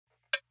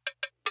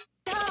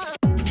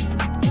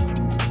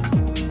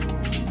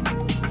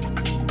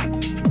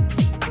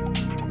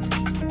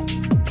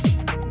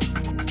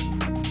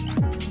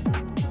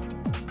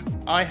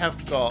I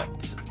have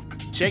got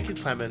Jacob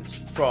Clements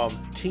from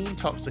Team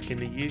Toxic in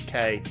the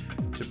UK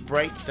to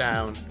break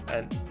down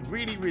a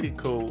really, really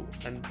cool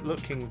and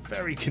looking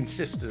very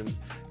consistent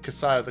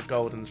KASSAI of the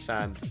Golden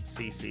Sand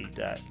CC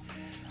deck.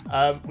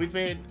 We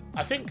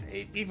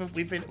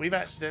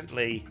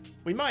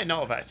might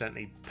not have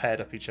accidentally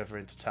paired up each other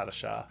into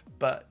Talishar,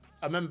 but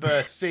I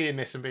remember seeing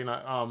this and being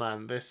like, oh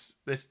man, this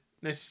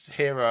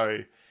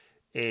hero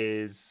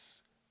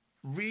is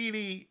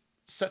really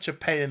such a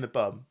pain in the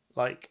bum.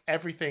 Like,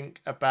 everything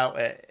about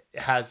it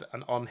has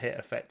an on-hit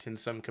effect in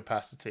some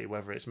capacity,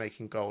 whether it's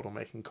making gold or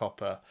making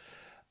copper,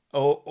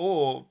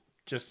 or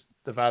just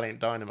the Valiant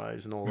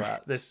Dynamos and all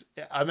that.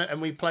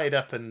 And we played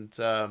up and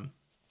I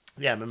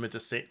remember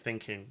just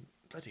thinking,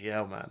 bloody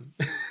hell, man,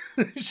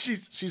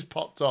 she's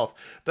popped off.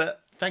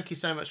 But thank you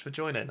so much for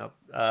joining.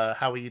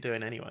 How are you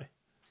doing anyway?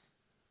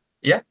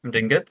 Yeah, I'm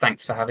doing good.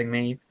 Thanks for having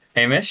me,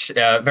 Hamish.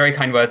 Very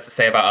kind words to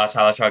say about our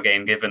Talishar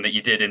game, given that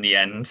you did in the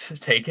end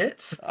take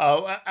it.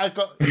 Oh, I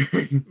got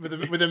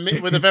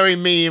with a very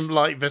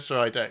meme-like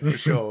Viscera deck for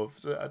sure.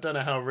 So I don't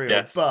know how real,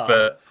 yes,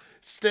 but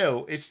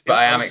still,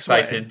 I am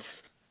excited.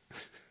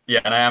 Yeah,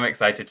 and I am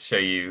excited to show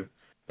you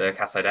the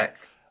KASSAI deck.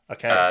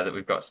 Okay. That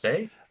we've got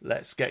today.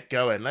 Let's get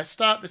going. Let's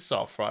start this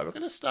off, right? We're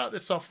going to start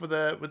this off with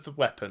the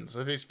weapons. I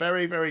think it's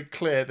very, very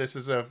clear this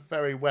is a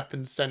very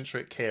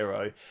weapon-centric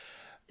hero.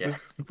 Yeah.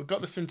 We've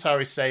got the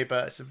Centauri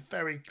Saber. It's a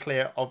very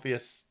clear,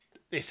 obvious.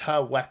 It's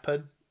her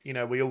weapon. You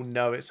know, we all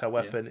know it's her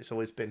weapon. Yeah. It's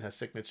always been her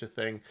signature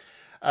thing.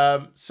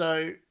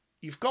 So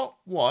you've got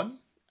one.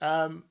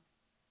 I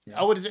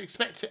would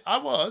expect it. I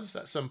was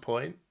at some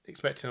point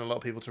expecting a lot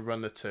of people to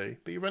run the two,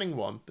 but you're running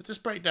one. But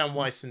just break down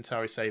why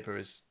Centauri Saber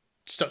is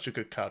such a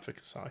good card for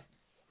KASSAI.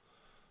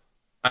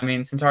 I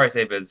mean, Centauri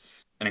Saber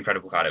is an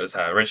incredible card. It was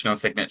her original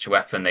signature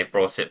weapon. They've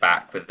brought it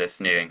back with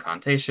this new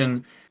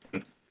incarnation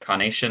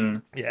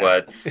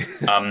words.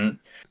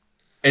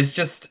 It's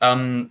just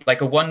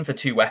like a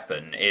 1-for-2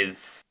 weapon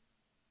is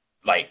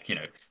like, you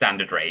know,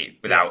 standard rate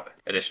without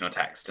additional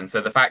text. And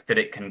so the fact that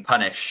it can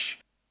punish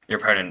your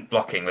opponent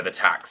blocking with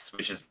attacks,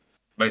 which is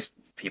most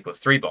people's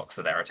 3 blocks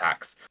of their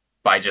attacks,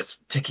 by just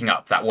ticking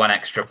up that 1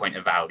 extra point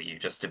of value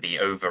just to be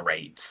over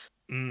rate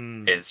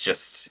is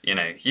just, you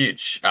know,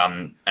 huge.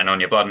 And on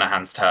your Blood in the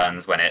Hands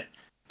turns, when it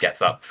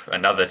gets up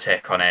another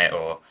tick on it,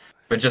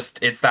 but just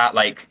it's that,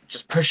 like,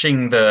 just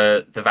pushing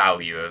the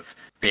value of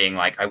being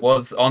like, I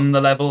was on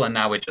the level and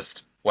now we're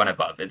just 1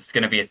 above. It's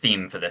going to be a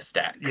theme for this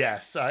deck.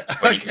 Yes,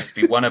 where you can just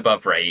be 1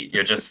 above rate.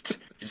 You're just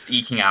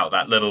eking out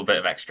that little bit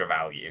of extra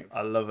value.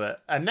 I love it.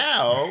 And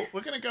now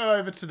we're going to go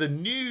over to the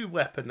new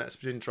weapon that's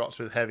been dropped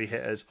with heavy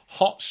hitters,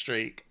 Hot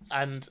Streak.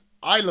 And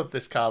I love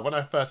this card. When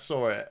I first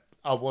saw it,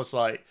 I was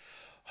like,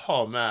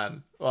 oh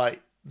man,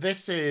 like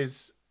this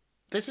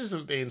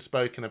isn't being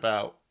spoken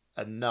about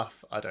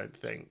enough, I don't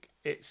think.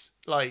 It's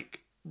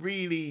like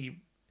really,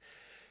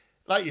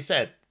 like you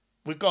said,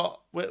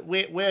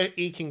 we're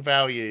eking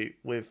value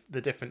with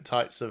the different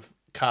types of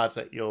cards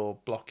that you're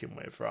blocking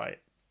with, right?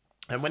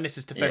 And when this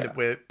is defended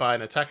by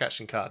an attack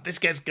action card, this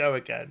gets go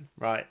again,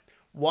 right?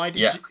 Why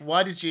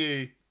did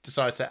you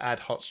decide to add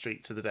Hot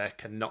Streak to the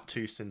deck and not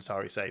 2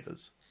 Centauri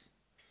Sabers?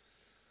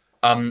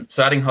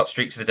 So adding Hot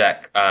Streak to the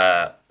deck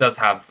does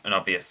have an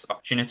obvious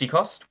opportunity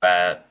cost,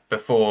 where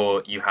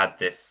before you had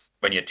this,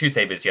 when you had 2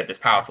 Sabers, you had this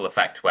powerful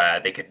effect where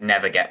they could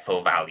never get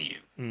full value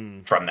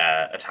from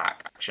their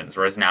attack actions,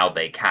 whereas now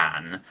they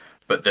can.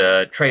 But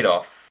the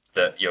trade-off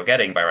that you're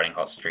getting by running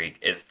Hot Streak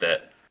is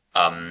that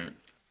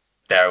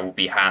there will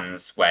be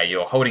hands where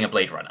you're holding a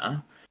Blade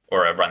Runner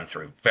or a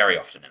run-through very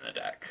often in the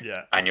deck.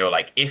 Yeah. And you're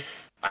like,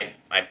 if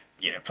I've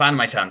planned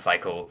my turn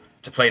cycle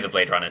to play the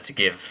Blade Runner to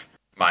give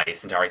my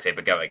Centauri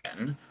Saber go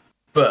again,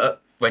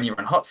 but when you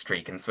run Hot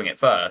Streak and swing it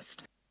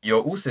first,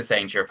 you're also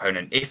saying to your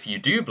opponent, if you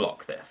do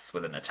block this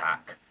with an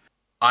attack,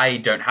 I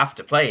don't have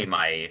to play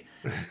my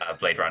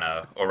Blade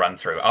Runner or run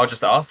through. I'll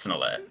just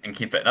Arsenal it and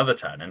keep it another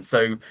turn. And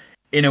so,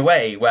 in a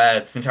way,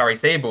 where Centauri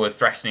Saber was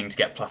threatening to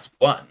get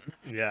 +1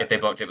 if they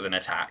blocked it with an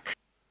attack,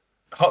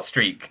 Hot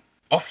Streak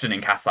often in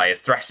KASSAI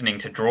is threatening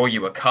to draw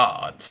you a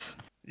card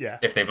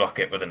if they block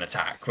it with an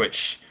attack,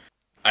 which,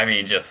 I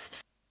mean,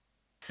 just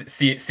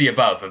see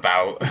above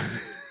about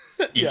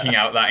eking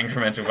out that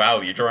incremental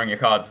value. Drawing your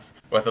cards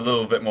worth a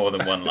little bit more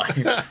than 1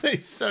 life.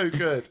 It's so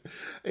good.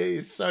 It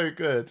is so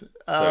good.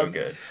 So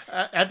good.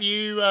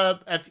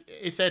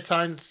 Is there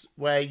times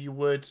where you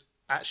would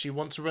actually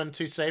want to run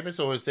 2 Sabers,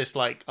 or is this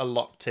like a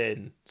locked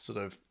in sort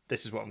of,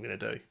 this is what I'm going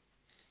to do?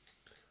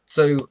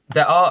 So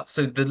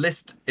the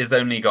list is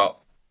only got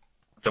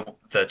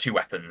the 2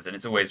 weapons, and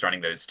it's always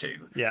running those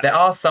 2. Yeah. There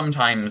are some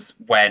times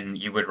when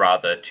you would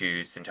rather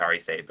 2 Centauri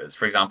Sabers.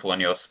 For example, on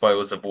your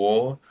Spoils of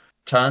War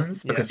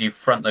turns, because you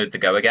front load the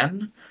go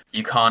again,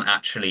 you can't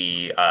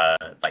actually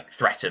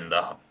threaten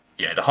the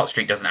Hot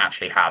Streak doesn't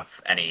actually have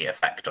any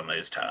effect on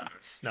those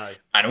turns. No.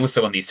 And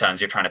also on these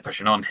turns, you're trying to push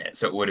an on hit,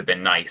 so it would have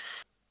been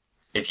nice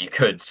if you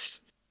could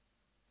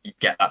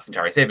get that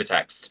Centauri Saber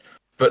text.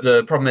 But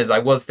the problem is, I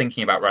was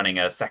thinking about running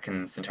a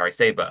second Centauri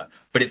Saber,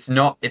 but it's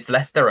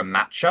less there are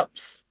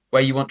matchups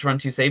where you want to run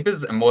 2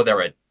 Sabers, and more there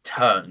are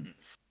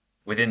turns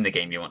within the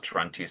game you want to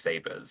run 2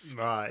 sabers.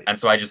 Right. And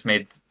so I just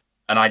made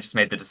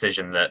the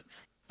decision that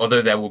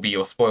although there will be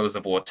your spoils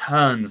of war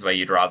turns where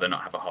you'd rather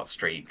not have a hot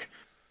streak,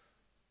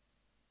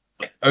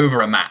 like, over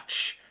a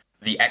match,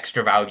 the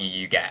extra value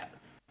you get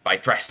by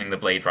threatening the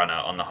Blade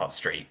Runner on the hot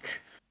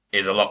streak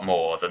is a lot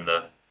more than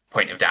the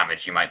point of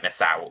damage you might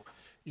miss out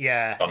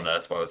on the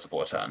spoils of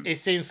war turn. It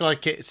seems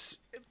like it's...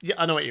 Yeah,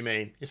 I know what you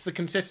mean. It's the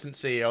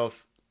consistency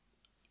of...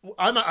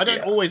 I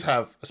don't always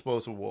have a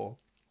spoils of war.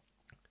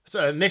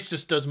 So, and this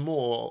just does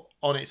more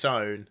on its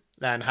own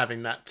than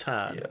having that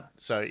turn. Yeah.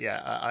 So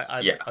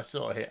I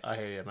sort of I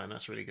hear you, man.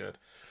 That's really good.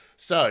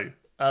 So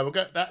we'll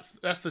go.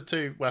 That's the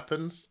 2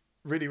 weapons.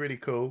 Really, really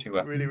cool. 2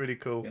 weapons. Really, really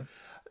cool. Yeah.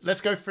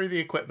 Let's go through the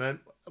equipment.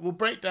 We'll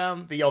break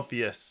down the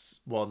obvious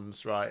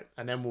ones, right,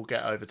 and then we'll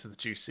get over to the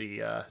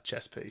juicy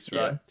chess piece,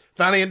 right? Yeah.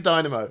 Valiant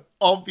Dynamo.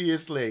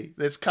 Obviously,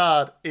 this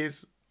card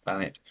is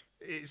Valiant.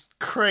 It's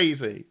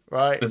crazy,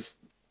 right?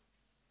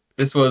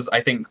 This was, I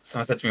think,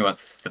 someone said to me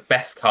once, this is the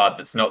best card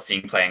that's not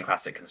seen play in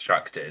Classic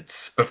Constructed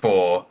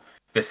before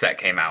this set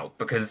came out,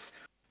 because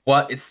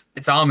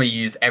its armor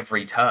you use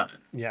every turn.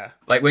 Yeah.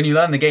 Like, when you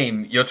learn the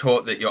game, you're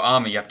taught that your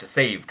armor you have to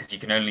save because you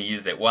can only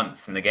use it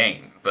once in the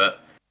game,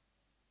 but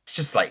it's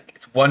just like,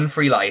 it's 1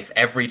 free life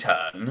every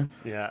turn.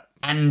 Yeah.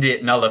 And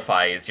it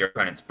nullifies your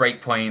opponent's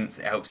breakpoints,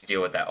 it helps you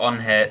deal with their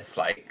on-hits,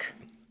 like,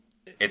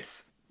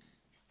 it's...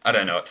 I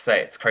don't know what to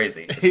say. It's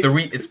crazy.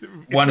 It's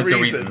one of the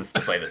reasons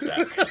to play this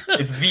deck.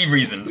 It's the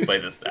reason to play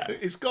this deck.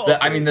 It's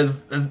got. I mean,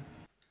 there's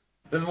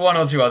 1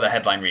 or 2 other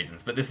headline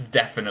reasons, but this is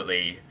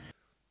definitely,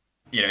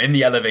 in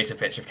the elevator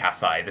pitch of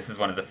KASSAI, this is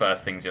one of the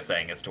first things you're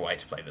saying as to why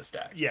to play this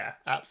deck. Yeah,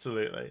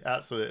 absolutely.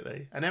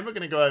 And then we're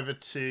going to go over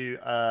to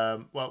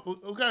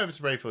we'll go over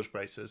to Rayforge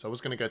Bracers. I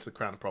was going to go to the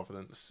Crown of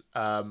Providence,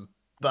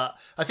 but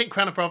I think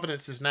Crown of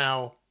Providence is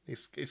now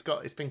it's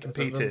been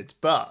competed,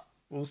 but.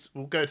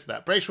 We'll go to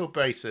that. Bracewell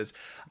Bracers.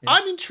 Yeah.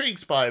 I'm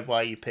intrigued by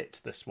why you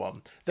picked this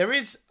one. There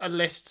is a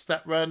list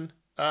that run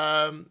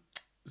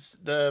it's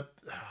the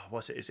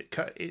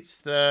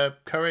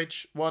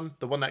Courage one,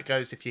 the one that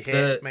goes if you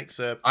hit makes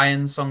a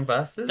Iron Song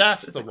Versus.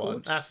 That's the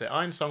one. That's it.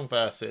 Iron Song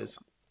Versus.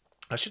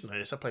 I should know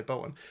this. I play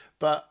Bolton,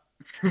 but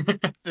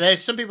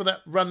there's some people that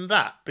run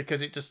that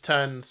because it just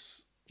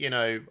turns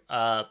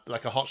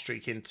like a hot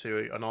streak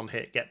into an on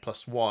hit, get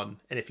 +1,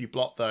 and if you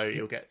block though,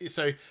 you'll get.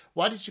 So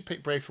why did you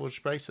pick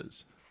Braveforge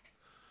Bracers?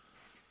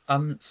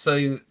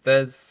 So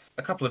there's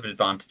a couple of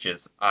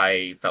advantages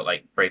I felt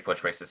like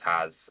Braveforge Bracers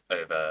has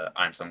over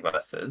Ironsong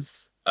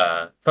Versus.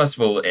 First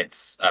of all,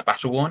 it's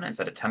battle worn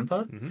instead of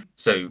temper,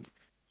 so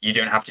you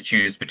don't have to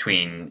choose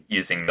between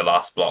using the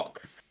last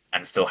block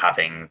and still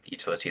having the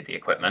utility of the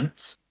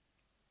equipment.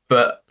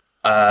 But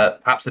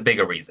perhaps a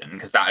bigger reason,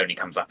 because that only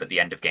comes up at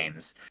the end of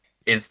games,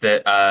 is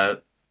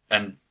that,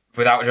 and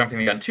without jumping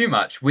the gun too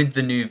much, with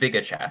the new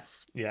Vigor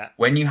chest,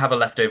 when you have a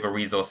leftover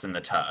resource in the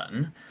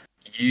turn,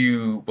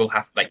 you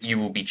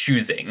will be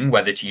choosing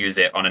whether to use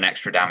it on an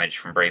extra damage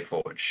from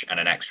Braveforge and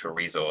an extra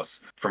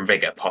resource from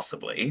Vigor,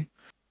 possibly.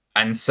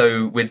 And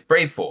so with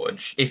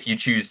Braveforge, if you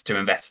choose to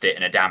invest it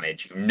in a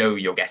damage,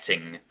 you're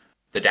getting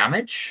the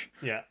damage.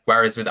 Yeah.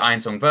 Whereas with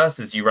Ironsong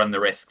Versus, you run the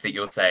risk that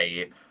you'll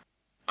say,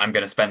 I'm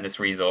going to spend this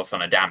resource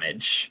on a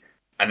damage,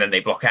 and then they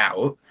block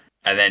out,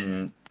 and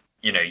then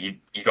you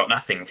got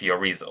nothing for your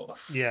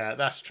resource. Yeah,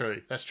 that's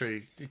true. That's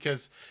true,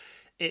 because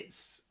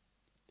this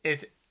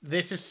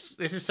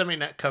is something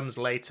that comes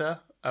later,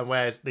 and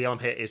whereas the on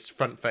hit is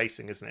front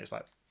facing, isn't it? It's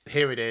like,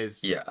 here it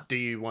is. Yeah. Do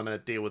you want to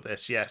deal with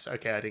this? Yes.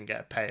 Okay, I didn't get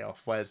a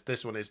payoff. Whereas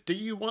this one is, do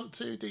you want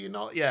to? Do you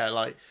not? Yeah.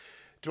 Like,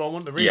 do I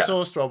want the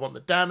resource? Do I want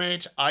the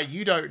damage?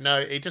 You don't know.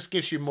 It just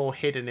gives you more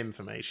hidden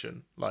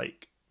information.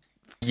 Like.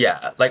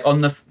 Yeah, like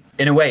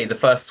in a way, the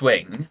first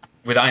swing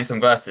with Ironsong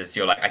Versus,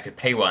 you're like, I could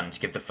pay 1 to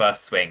give the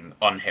first swing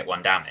on hit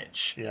 1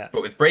 damage. Yeah.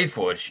 But with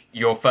Braveforge,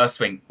 your first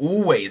swing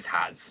always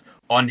has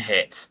on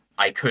hit,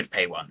 I could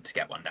pay 1 to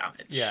get 1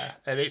 damage. Yeah,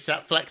 and it's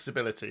that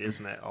flexibility,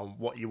 isn't it, on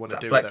what you want to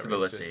do.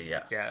 Flexibility, with that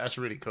yeah. Yeah, that's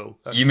really cool.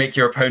 Make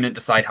your opponent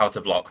decide how to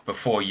block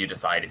before you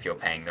decide if you're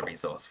paying the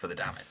resource for the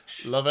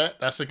damage. Love it.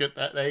 That's a good.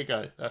 There you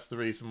go. That's the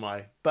reason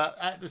why. But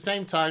at the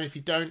same time, if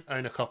you don't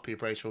own a copy of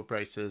Bracewell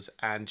Bracers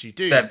and you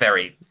do, they're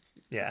very.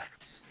 Yeah.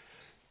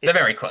 They're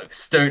very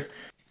close.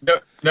 No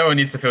one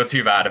needs to feel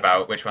too bad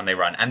about which one they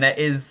run. And there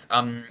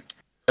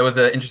was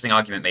an interesting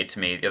argument made to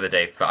me the other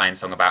day for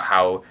Ironsong about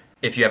how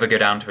if you ever go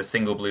down to a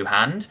single blue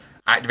hand,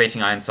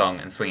 activating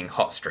Ironsong and swinging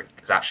Hot Streak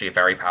is actually a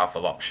very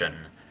powerful option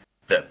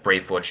that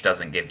Braveforge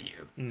doesn't give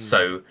you.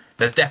 So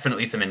there's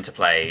definitely some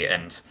interplay,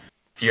 and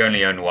if you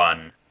only own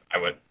one, I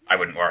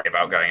wouldn't worry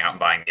about going out and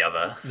buying the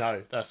other.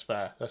 No, that's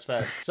fair. That's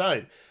fair.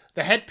 So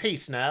the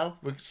headpiece now.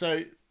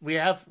 We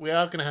are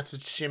going to have to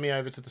shimmy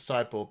over to the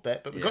sideboard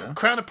bit, but we've got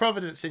Crown of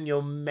Providence in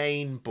your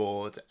main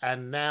board,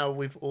 and now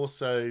we've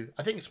also,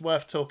 I think it's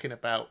worth talking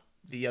about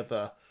the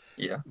other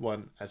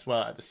one as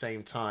well at the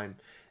same time.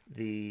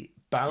 The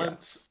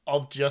Balance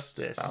of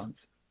Justice.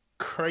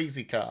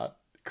 Crazy card.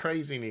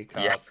 Crazy new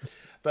card.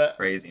 Yes. But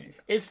crazy new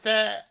card. Is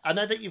there, I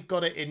know that you've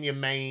got it in your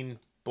main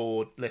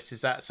board list,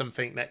 is that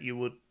something that you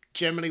would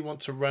generally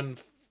want to run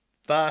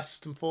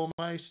first and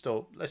foremost,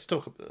 or let's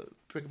talk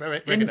bring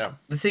it down.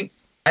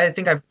 I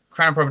think I've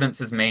Crown of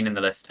Providence is main in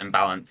the list and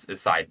Balance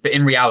is side, but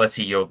in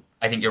reality,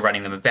 I think you're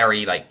running them a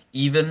very like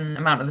even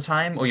amount of the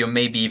time, or you're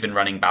maybe even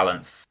running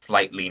Balance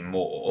slightly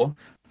more.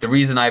 The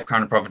reason I have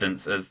Crown of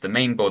Providence as the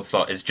main board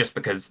slot is just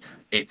because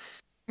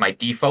it's my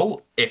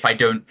default. If I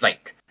don't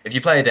like, if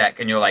you play a deck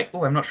and you're like,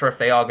 oh, I'm not sure if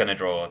they are going to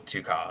draw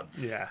 2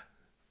 cards. Yeah.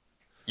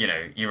 You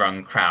know, you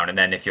run Crown, and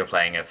then if you're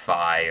playing a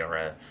Phi or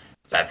a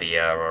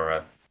Levia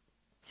or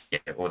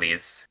all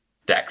these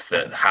decks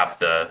that have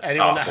the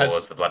Art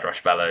the Blood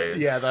Rush Bellows.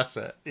 Yeah, that's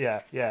it.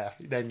 Yeah.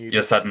 Then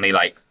you're suddenly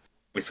like,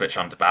 we switch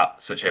over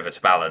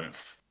to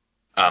Balance.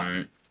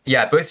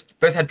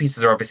 Both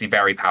headpieces are obviously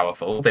very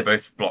powerful. They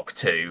both block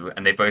 2,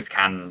 and they both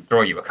can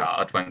draw you a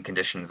card when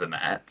conditions are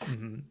met.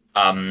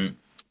 Mm-hmm.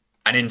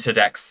 And into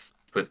decks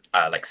with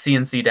like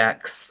CNC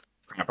decks,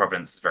 Crown of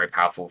Providence is very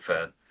powerful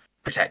for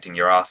protecting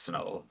your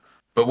arsenal.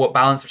 But what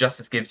Balance of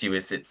Justice gives you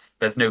is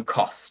there's no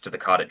cost to the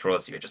card it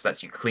draws you. It just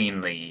lets you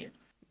cleanly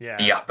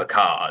the upper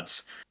card,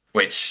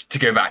 which, to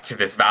go back to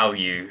this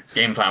value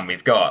game plan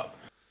we've got,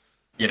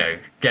 you know,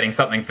 getting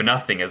something for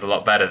nothing is a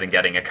lot better than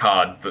getting a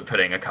card but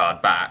putting a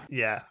card back.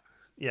 Yeah.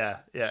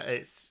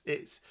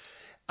 It's.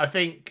 I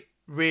think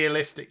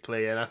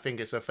realistically, and I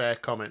think it's a fair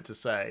comment to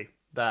say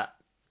that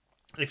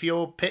if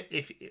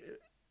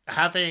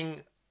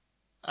having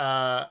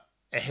a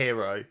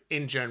hero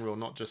in general,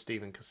 not just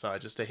even KASSAI,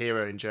 just a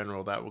hero in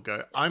general that will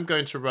go, I'm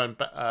going to run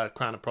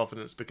Crown of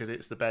Providence because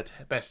it's the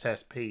best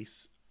test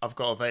piece I've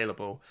got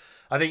available.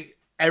 I think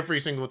every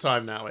single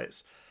time now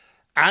it's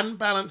and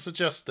Balance of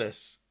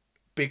Justice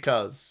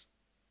because,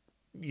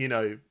 you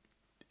know,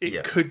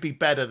 it could be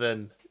better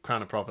than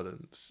Crown of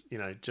Providence, you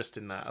know, just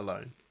in that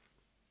alone.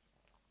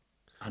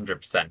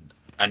 100%.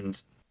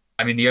 And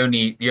I mean, the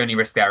only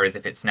risk there is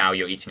if it's now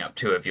you're eating up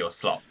 2 of your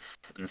slots,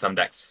 and some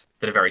decks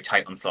that are very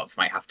tight on slots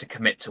might have to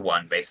commit to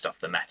 1 based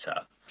off the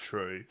meta.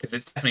 True. Because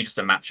it's definitely just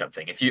a matchup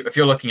thing. If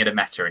you're looking at a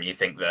meta and you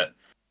think that,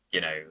 you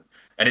know,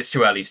 and it's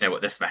too early to know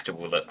what this meta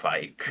will look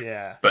like.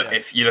 Yeah. But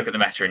if you look at the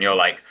meta and you're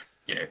like,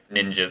 you know,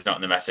 Ninja's not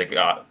in the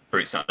meta,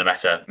 Brute's not in the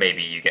meta,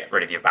 maybe you get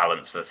rid of your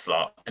Balance for the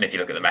slot. And if you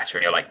look at the meta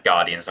and you're like,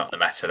 Guardian's not in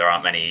the meta, there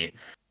aren't many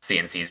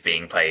CNCs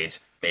being played,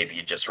 maybe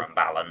you just run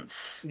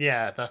Balance.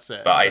 Yeah, that's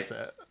it.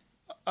 But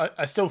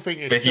I still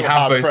think it's still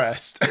hard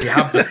pressed. If you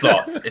have the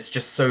slots, it's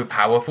just so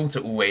powerful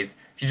to always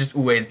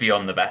be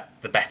on the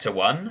better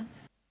one.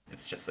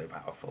 It's just so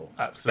powerful.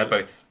 Absolutely. They're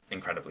both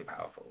incredibly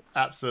powerful.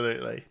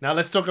 Absolutely. Now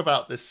let's talk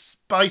about this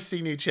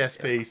spicy new chess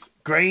piece,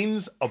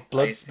 Grains of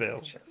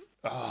Bloodspill.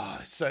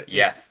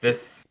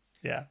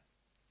 Yeah.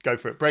 Go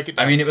for it. Break it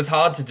down. I mean, it was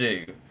hard to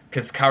do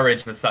because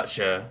Courage was such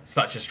a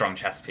strong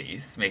chess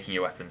piece, making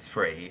your weapons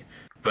free.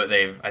 But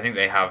I think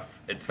they have,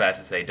 it's fair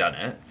to say, done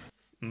it.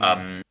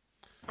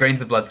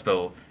 Grains of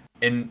Bloodspill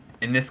in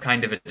this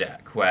kind of a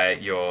deck where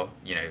you're,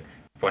 you know,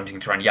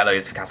 wanting to run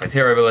yellows for KASSAI's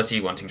hero ability,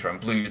 wanting to run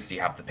blues so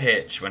you have the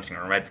pitch, wanting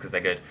to run reds because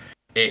they're good.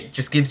 It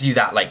just gives you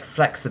that like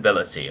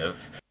flexibility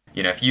of,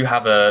 you know, if you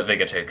have a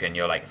Vigor token,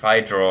 you're like, if I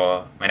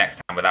draw my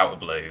next hand without a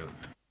blue,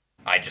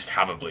 I just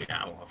have a blue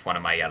now of one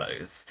of my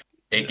yellows.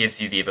 It gives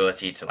you the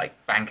ability to like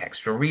bank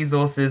extra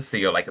resources, so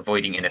you're like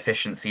avoiding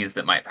inefficiencies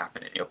that might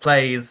happen in your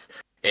plays.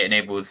 It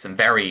enables some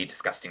very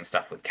disgusting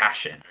stuff with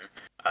cash-in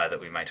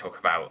that we might talk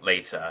about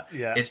later.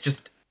 Yeah. It's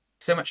just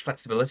so much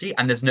flexibility,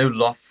 and there's no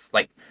loss.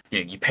 Like, you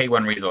know, you pay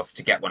 1 resource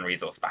to get 1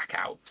 resource back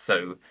out,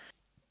 so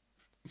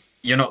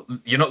you're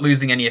not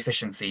losing any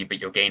efficiency, but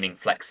you're gaining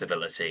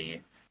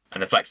flexibility,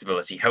 and the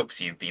flexibility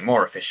helps you be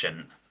more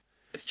efficient.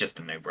 It's just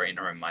a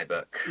no-brainer in my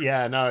book.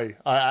 Yeah, no,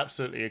 I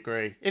absolutely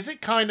agree. Is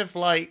it kind of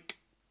like,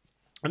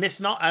 and it's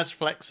not as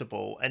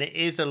flexible, and it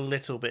is a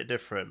little bit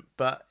different,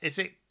 but is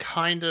it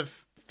kind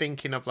of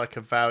thinking of like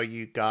a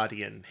value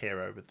Guardian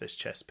hero with this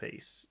chess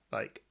piece?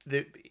 Like,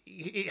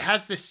 it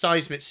has this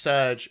seismic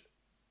surge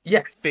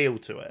feel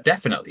to it.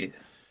 Definitely.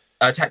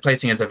 Tech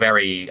plating is a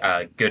very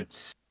good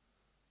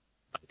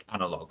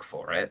analog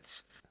for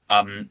it.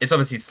 It's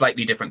obviously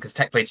slightly different because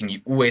tech plating, you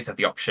always have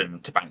the option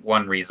to bank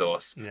 1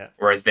 resource,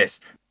 whereas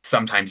this,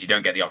 sometimes you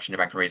don't get the option to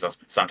bank a resource,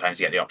 sometimes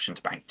you get the option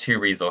to bank 2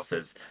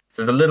 resources.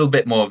 So there's a little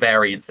bit more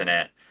variance in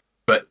it,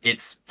 but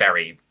it's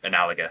very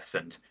analogous,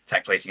 and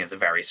tech plating is a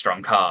very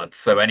strong card.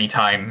 So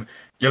anytime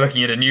you're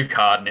looking at a new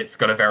card and it's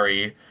got a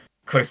very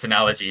close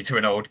analogy to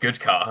an old good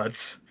card,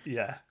 you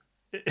know,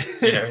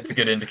 it's a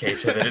good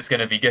indicator that it's going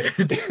to be good.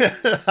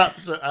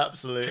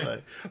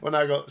 Absolutely. When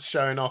I got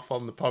shown off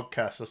on the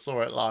podcast, I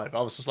saw it live.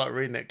 I was just like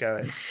reading it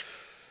going,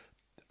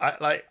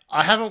 I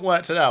haven't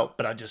worked it out,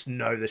 but I just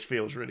know this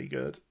feels really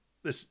good.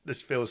 This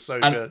feels so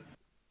good.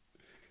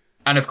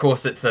 And of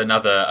course, it's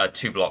another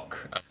 2-block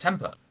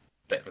temper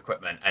bit of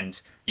equipment.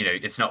 And, you know,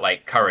 it's not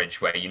like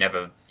Courage where you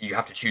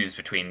have to choose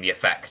between the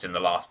effect and the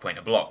last point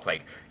of block.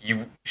 Like,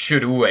 you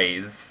should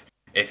always,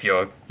 if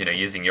you're, you know,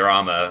 using your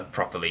armor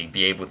properly,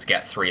 be able to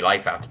get 3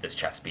 life out of this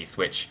chess piece,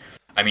 which,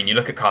 I mean, you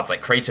look at cards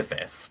like Crater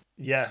Fist.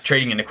 Yes.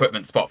 Trading an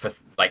equipment spot for,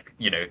 like,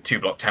 you know,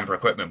 2-block temper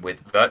equipment with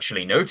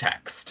virtually no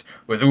text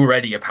was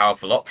already a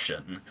powerful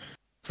option.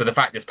 So the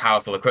fact this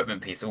powerful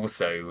equipment piece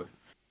also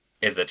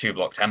is a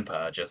 2-block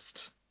temper.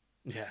 Just,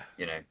 Yeah.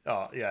 you know,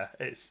 Oh yeah,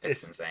 it's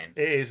insane.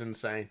 It is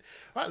insane.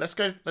 Right, let's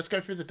go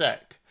through the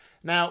deck.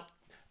 Now,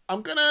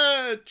 I'm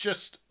gonna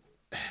just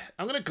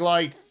I'm gonna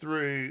glide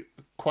through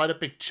quite a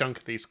big chunk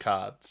of these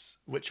cards,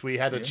 which we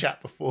had a Yeah.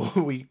 chat before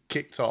we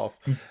kicked off.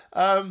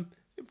 Um,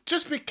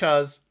 just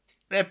because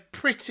they're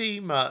pretty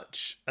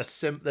much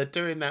they're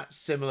doing that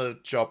similar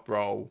job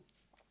role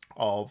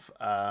of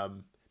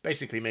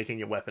basically making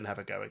your weapon have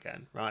a go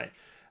again, right?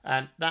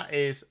 And that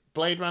is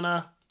Blade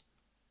Runner,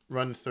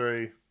 Run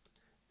Through,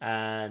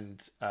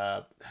 and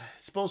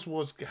Spoils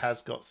Wars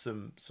has got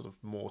some sort of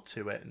more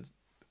to it,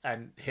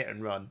 and Hit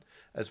and Run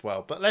as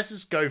well. But let's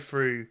just go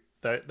through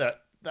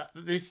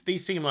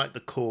these seem like the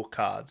core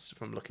cards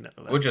from looking at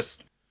the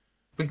list.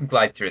 We can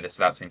glide through this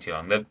without spending too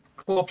long. The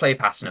core play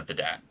pattern of the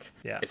deck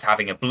is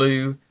having a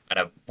blue and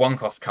a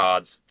 1-cost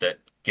card that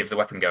gives a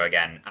weapon go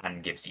again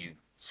and gives you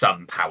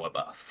some power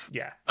buff.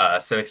 Yeah.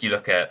 So if you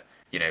look at,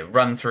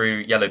 Run Through,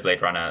 Yellow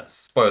Blade Runner,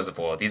 Spoils of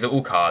War, these are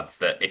all cards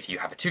that if you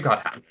have a 2-card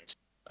hand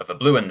of a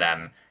blue in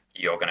them,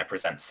 you're going to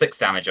present 6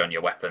 damage on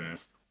your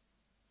weapons,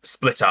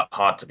 split up,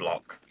 hard to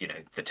block.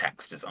 The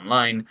text is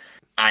online,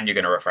 and you're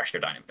going to refresh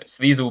your dynamo.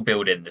 So these all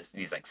build in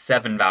these like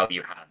 7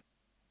 value hands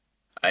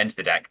into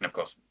the deck, and of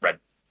course, Red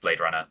Blade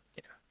Runner,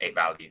 8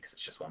 value because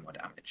it's just 1 more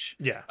damage.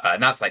 Yeah.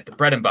 And that's like the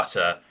bread and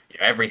butter.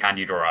 Every hand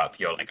you draw up,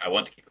 you're like, I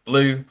want to keep a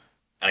blue, and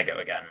I go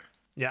again.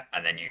 Yeah.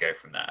 And then you go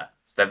from there.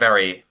 So they're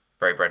very,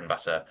 very bread and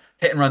butter.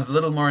 Hit and Run's a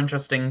little more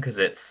interesting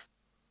because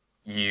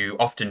you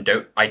often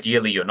don't.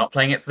 Ideally, you're not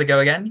playing it for the go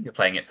again. You're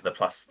playing it for the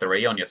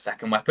 +3 on your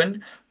second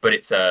weapon, but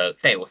it's a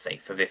fail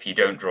safe of if you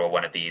don't draw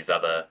one of these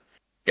other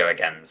go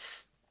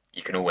agains,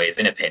 you can always,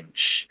 in a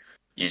pinch,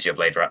 use your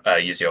Hit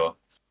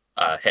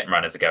and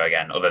Run as a go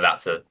again. Although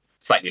that's a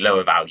slightly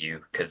lower value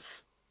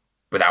because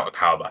without a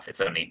power buff,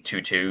 it's only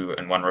 2/2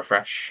 and 1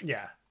 refresh.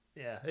 Yeah.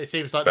 Yeah. It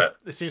seems like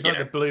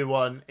the blue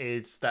one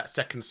is that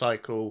second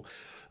cycle.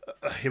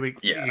 Here we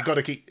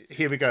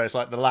go. It's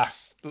like the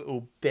last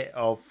little bit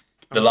of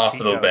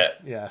bit.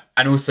 Yeah.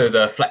 And also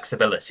the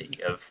flexibility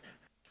of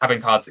having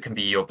cards that can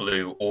be your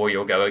blue or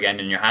your go again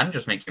in your hand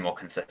just makes you more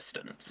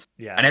consistent.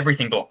 Yeah. And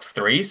everything blocks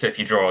 3, so if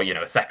you draw,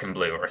 a second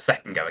blue or a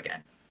second go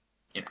again,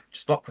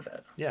 just block with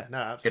it. Yeah, no,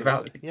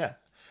 absolutely. Good value.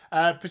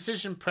 Yeah.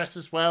 Precision Press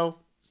as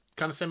well,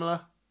 kind of similar.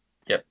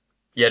 Yep.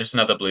 Yeah, just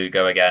another blue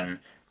go again.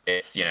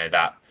 It's,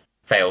 that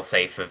fail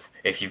safe of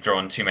if you've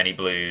drawn too many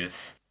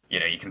blues,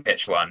 you can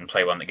pitch one,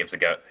 play one that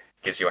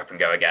gives your weapon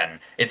go again.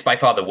 It's by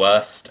far the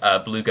worst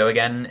blue go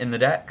again in the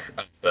deck,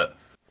 but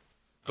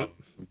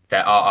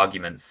there are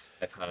arguments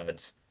I've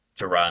heard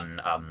to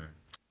run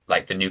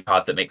like the new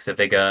card that makes a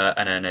vigor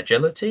and an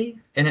agility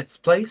in its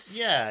place.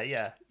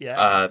 Yeah.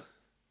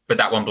 But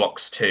that one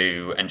blocks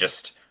 2, and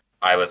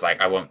I was like,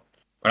 when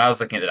I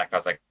was looking at the deck, I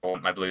was like, I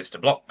want my blues to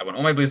block. I want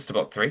all my blues to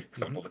block 3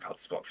 because I want all the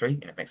cards to block 3.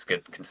 It makes a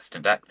good,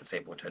 consistent deck that's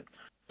able to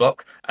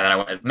block. And then I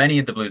want as many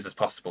of the blues as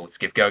possible to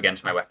give go again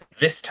to my weapon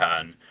this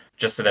turn,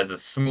 just so there's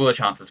as small a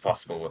chance as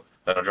possible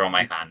that I'll draw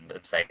my hand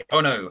and say,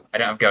 oh no, I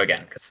don't have go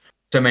again, because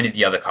so many of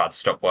the other cards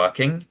stop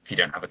working if you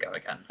don't have a go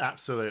again.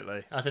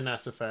 Absolutely. I think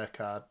that's a fair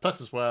card.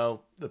 Plus as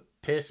well, the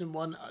piercing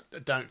one, I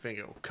don't think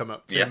it will come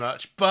up too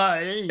much,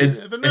 but you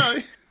never know.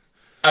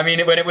 I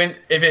mean,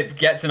 if it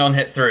gets an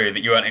on-hit through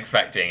that you weren't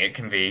expecting, it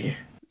can be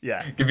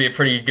a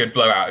pretty good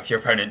blowout if your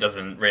opponent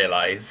doesn't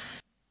realise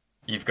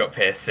you've got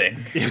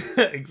piercing.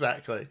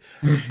 Exactly.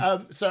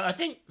 So I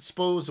think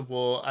Spoils of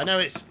War, I know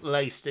it's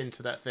laced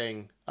into that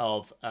thing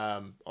of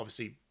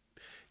obviously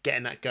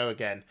getting that go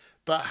again,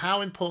 but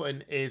how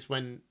important is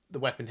when the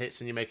weapon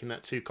hits and you're making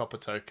that 2 copper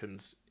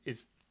tokens?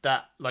 Is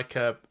that like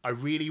I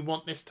really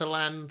want this to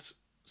land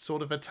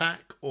sort of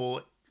attack,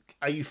 or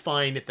are you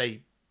fine if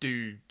they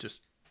do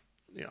just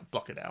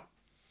block it out?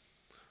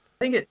 I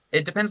think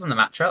it depends on the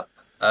matchup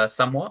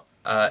somewhat.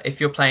 If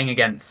you're playing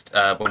against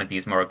one of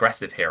these more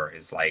aggressive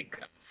heroes,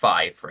 like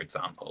 5, for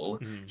example,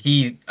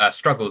 he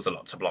struggles a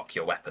lot to block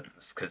your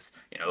weapons because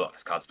a lot of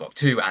his cards block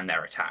 2 and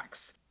their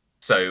attacks.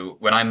 So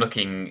when I'm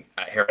looking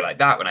at a hero like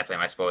that, when I play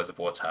my Spoils of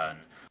War turn,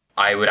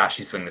 I would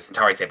actually swing the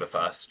Centauri Saber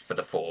first for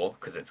the 4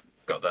 because it's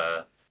got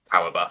the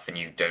power buff and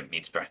you don't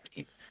need to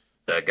threaten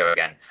the go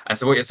again. And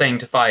so what you're saying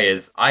to Fi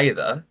is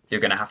either you're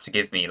going to have to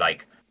give me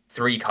like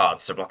 3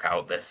 cards to block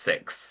out this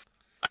 6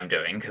 I'm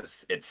doing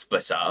because it's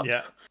split up.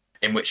 Yeah.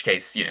 In which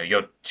case,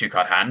 your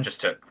 2-card hand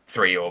just took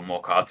 3 or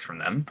more cards from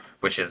them,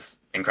 which is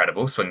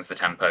incredible, swings the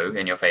tempo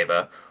in your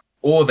favor.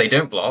 Or they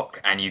don't block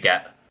and you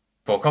get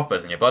 4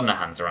 coppers and your Bodner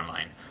hands are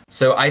online.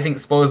 So I think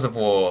Spoils of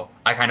War,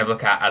 I kind of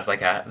look at as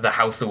like the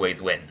house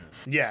always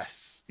wins.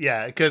 Yes.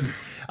 Yeah, because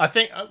I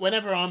think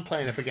whenever I'm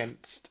playing up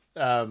against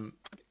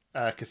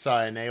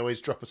KASSAI and they always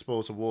drop a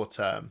Spoils of War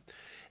term,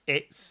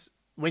 it's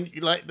when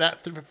you like that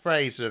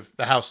phrase of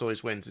the house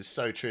always wins is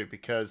so true,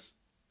 because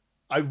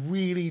I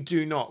really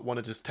do not want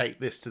to just take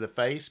this to the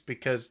face,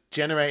 because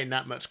generating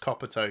that much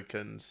copper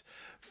tokens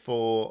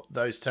for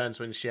those turns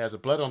when she has a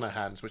blood on her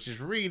hands, which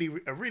is really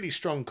a really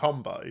strong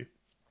combo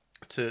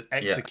to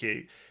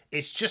execute,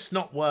 it's just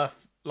not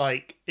worth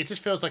like it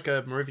just feels like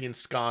a Meridian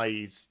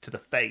Skies to the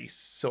face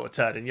sort of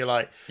turn, and you're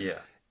like, Yeah.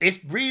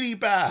 it's really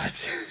bad.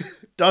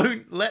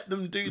 Don't let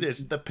them do this.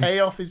 The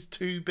payoff is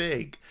too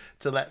big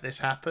to let this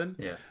happen.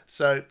 Yeah.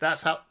 So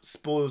that's how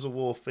Spoils of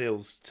War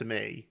feels to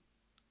me.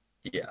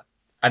 Yeah.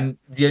 And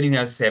the only thing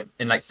I was to say,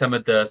 in like some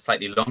of the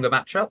slightly longer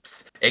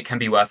matchups, it can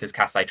be worth as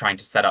KASSAI trying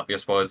to set up your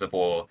Spoils of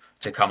War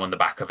to come on the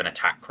back of an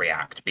attack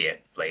react, be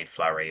it Blade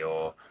Flurry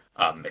or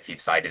if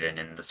you've sided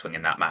in the swing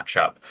in that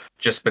matchup.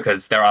 Just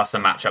because there are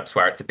some matchups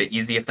where it's a bit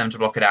easier for them to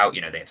block it out.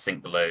 You know, they have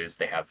Sink Belows,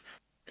 they have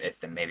if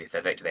they're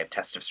Victor, they have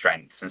Test of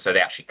Strengths, and so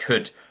they actually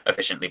could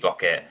efficiently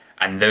block it.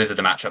 And those are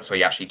the matchups where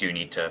you actually do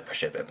need to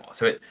push it a bit more.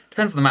 So it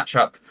depends on the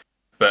matchup,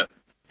 but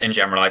in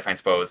general, I find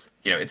Spoils,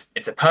 you know,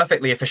 it's a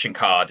perfectly efficient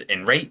card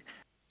in rate,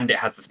 and it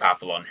has this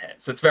powerful on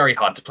hit, so it's very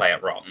hard to play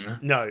it wrong.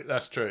 No,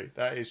 that's true.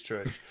 That is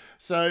true.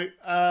 So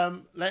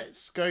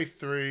let's go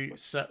through.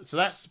 So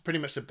that's pretty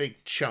much a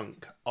big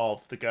chunk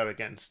of the Go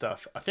Again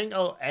stuff. I think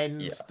I'll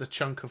end the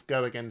chunk of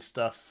Go Again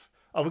stuff.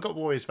 Oh, we've got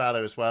Warrior's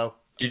Valor as well.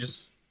 Do you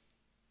just?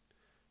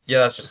 Yeah,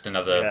 that's just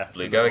another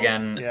blue Go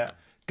Again. Yeah,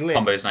 Glyn.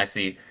 Combos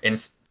nicely in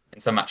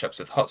some matchups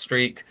with Hot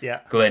Streak.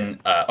 Yeah, Glyn.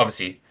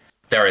 Obviously,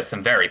 there is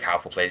some very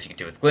powerful plays you can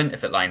do with Glyn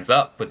if it lines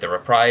up with the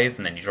reprise,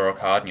 and then you draw a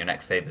card and your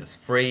next save is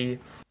free.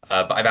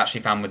 But I've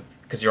actually found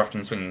because you're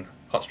often swinging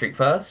Hot Streak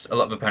first, a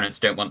lot of opponents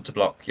don't want to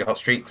block your Hot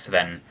Streak, so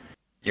then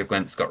your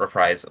Glint's got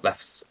reprise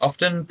less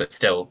often, but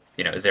still,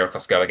 you know, a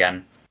 0-cost Go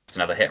Again. It's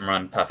another hit and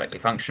run, perfectly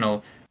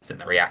functional. It's in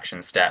the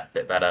reaction step,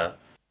 bit better.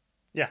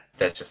 Yeah.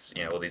 There's just,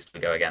 you know, all these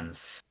Go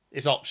Agains.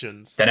 It's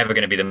options. They're never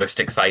going to be the most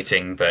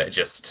exciting, but it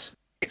just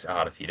makes it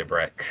harder for you to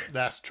brick.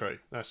 That's true.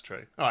 That's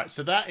true. All right,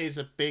 so that is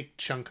a big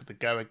chunk of the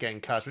Go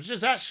Again cards, which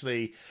is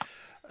actually,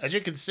 as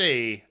you can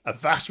see, a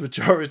vast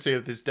majority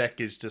of this deck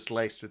is just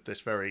laced with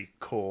this very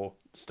core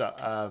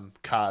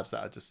cards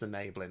that are just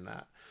enabling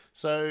that.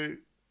 So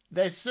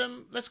there's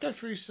some. Let's go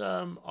through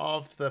some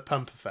of the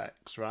pump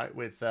effects, right?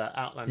 With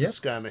Outlander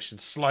Skirmish and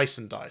Slice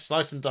and Dice.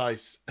 Slice and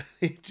Dice.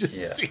 It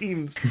just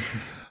seems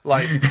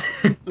like.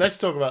 Let's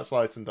talk about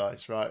Slice and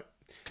Dice, right?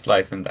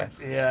 Slice and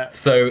Dice. Yeah.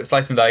 So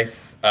Slice and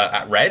Dice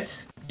at red,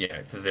 you know,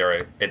 it's a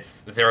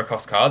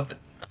 0-cost card that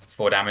adds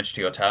 4 damage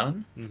to your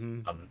turn.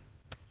 Mm-hmm.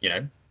 You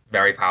know,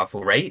 very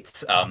powerful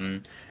rate.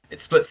 It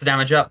splits the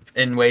damage up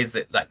in ways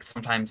that like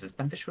sometimes is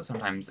beneficial,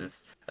 sometimes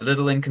is a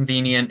little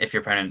inconvenient if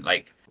your opponent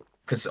like.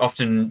 Because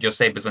often your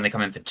sabers, when they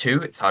come in for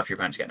 2, it's hard for your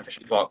opponent to get an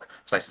efficient block.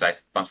 Slice of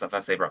Dice bumps that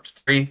first saber up to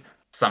 3.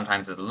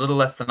 Sometimes it's a little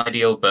less than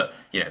ideal, but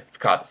you know, the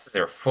card is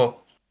 0-4,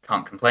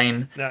 can't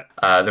complain. No.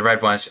 The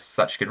red one is just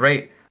such a good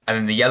rate. And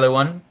then the yellow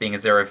one being a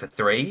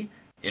 0-3,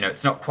 you know,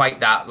 it's not quite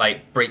that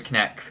like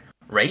breakneck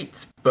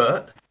rate,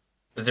 but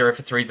the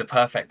 0-3 is a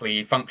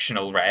perfectly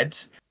functional red.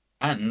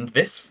 And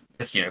this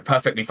you know,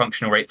 perfectly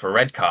functional rate for a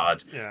red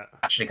card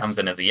actually comes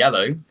in as a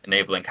yellow,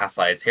 enabling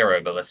KASSAI's hero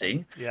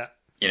ability. Yeah.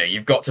 You know,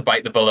 you've got to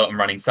bite the bullet on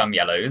running some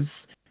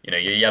yellows. You know,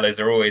 your yellows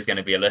are always going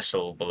to be a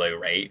little below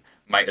rate.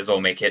 Might as well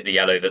make it the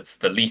yellow that's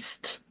the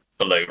least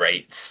below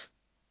rate.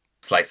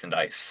 Slice and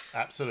Dice.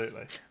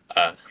 Absolutely.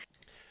 And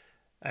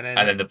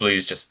then the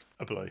blue's just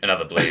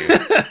another blue.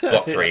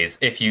 Block 3s.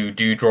 If you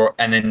do draw...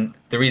 And then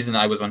the reason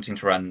I was wanting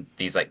to run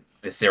these, like,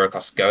 this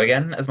 0-cost Go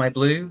Again as my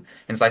blue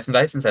in Slice and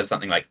Dice instead of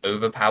something like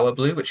Overpower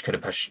blue, which could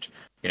have pushed,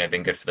 you know,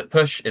 been good for the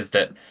push, is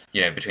that,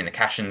 you know, between the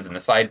cash-ins in the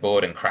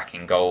sideboard and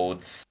cracking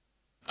golds...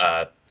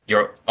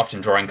 you're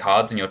often drawing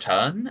cards in your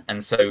turn,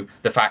 and so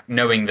the fact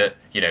knowing that,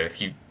 you know,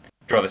 if you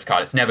draw this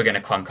card, it's never going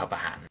to clunk up a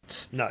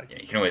hand. No,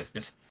 you can always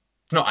it's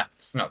not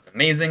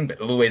amazing, but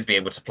it'll always be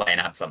able to play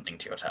and add something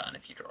to your turn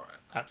if you draw it.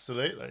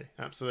 Absolutely.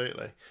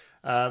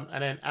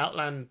 And then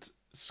Outland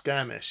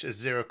Skirmish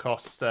is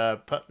 0-cost.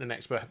 Put the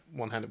next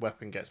one-handed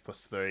weapon gets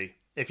 +3.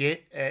 If you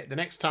the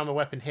next time a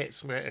weapon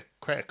hits,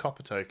 create a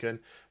copper token,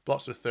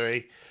 blocks with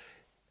 3.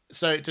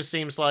 So it just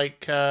seems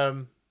like.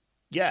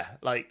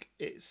 Like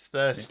it's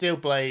the Steel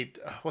Blade.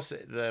 What's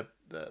it? The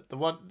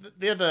one,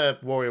 the other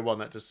warrior one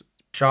that just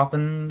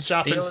Sharpen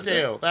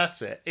Steel.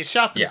 That's it. It's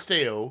Sharpen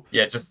Steel.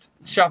 Yeah, just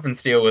Sharpen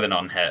Steel with an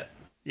on hit.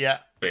 Yeah.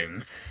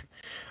 Boom.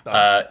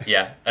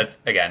 As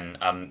again,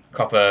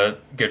 copper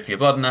good for your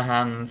blood in the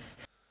hands.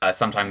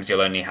 Sometimes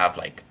you'll only have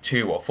like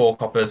 2 or 4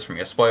 coppers from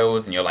your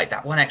spoils, and you're like,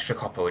 that one extra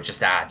copper would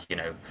just add, you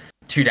know,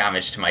 2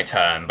 damage to my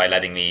turn by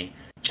letting me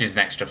choose an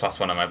extra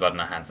 +1 on my blood in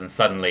the hands, and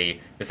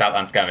suddenly this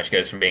Outland Skirmish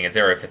goes from being a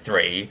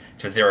 0-3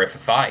 to a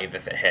 0-5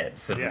 if it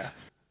hits. And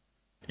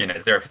you know,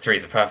 0-3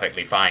 is a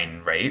perfectly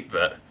fine rate,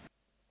 but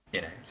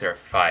you know,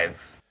 0-5,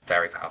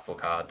 very powerful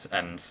card,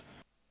 and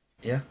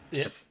it's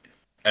just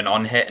an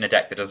on hit in a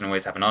deck that doesn't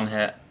always have an on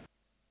hit.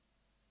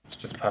 It's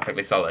just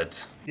perfectly solid.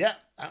 Yeah,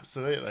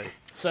 absolutely.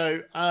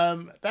 So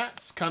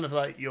that's kind of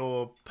like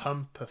your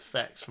pump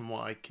effects from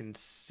what I can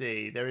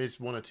see. There is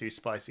 1 or 2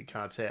 spicy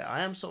cards here.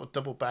 I am sort of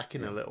double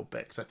backing a little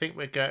bit because I think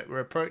we're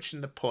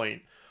approaching the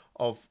point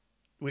of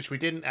which we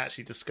didn't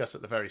actually discuss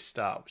at the very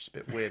start, which is a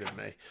bit weird of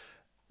me.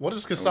 What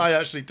does KASSAI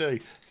actually do?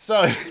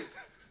 So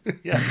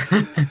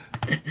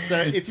so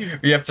if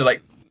you have to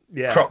like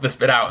crop this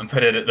bit out and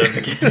put it at the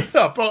beginning.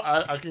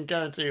 I can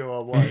guarantee you I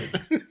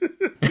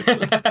won't.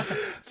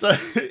 So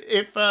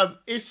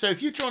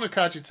if you've drawn a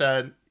card your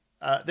turn,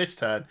 this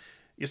turn,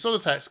 your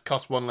sword attacks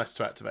cost 1 less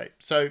to activate.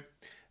 So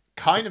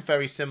kind of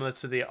very similar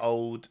to the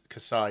old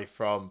KASSAI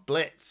from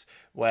Blitz,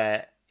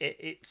 where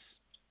it's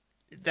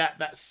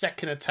that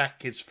second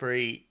attack is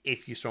free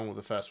if you swung with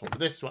the first one. But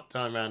this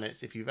time around,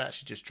 it's if you've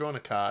actually just drawn a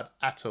card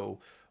at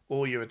all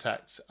your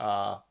attacks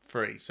are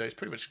free. So it's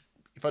pretty much,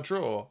 if I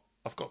draw,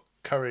 I've got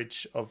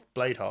Courage of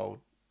Bladehold,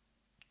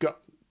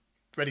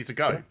 ready to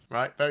go,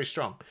 right? Very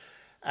strong.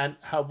 And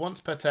her once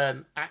per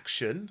turn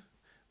action,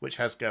 which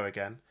has go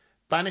again,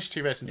 banish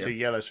 2 reds and 2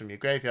 yellows from your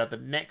graveyard. The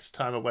next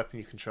time a weapon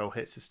you control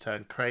hits this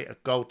turn, create a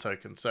gold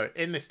token. So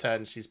in this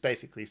turn, she's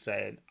basically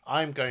saying,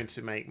 I'm going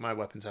to make my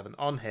weapons have an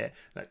on hit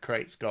that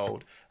creates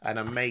gold, and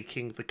I'm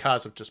making the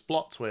cards I've just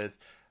blocked with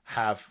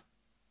have,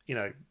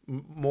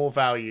 more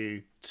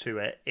value to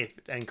it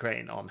and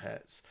creating on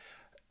hits.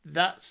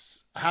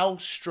 That's how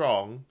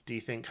strong do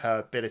you think her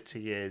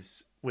ability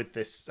is with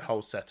this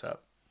whole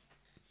setup?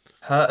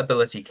 Her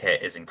ability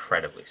kit is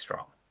incredibly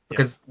strong.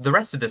 Because the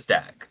rest of this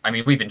deck, I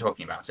mean, we've been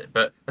talking about it,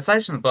 but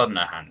aside from the blood in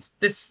her hands,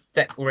 this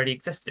deck already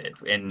existed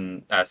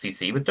in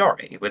CC with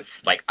Dory,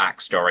 with like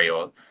Axe Dory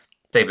or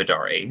Saber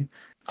Dory.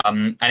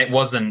 And it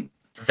wasn't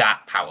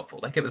that powerful.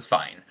 Like, it was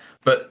fine.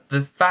 But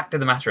the fact of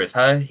the matter is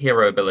her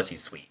hero ability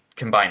suite,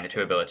 combine the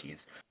 2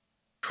 abilities,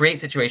 create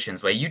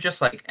situations where you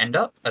just like end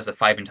up as a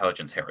 5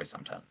 intelligence hero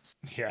sometimes.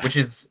 Yeah. Which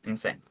is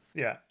insane.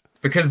 Yeah.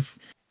 Because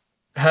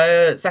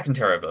her second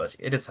hero ability,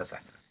 it is her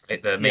second.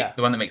 The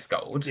one that makes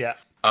gold. Yeah.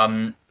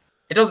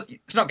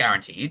 It's not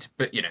guaranteed,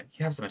 but you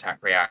have some attack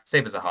react.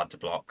 Sabers are hard to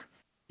block.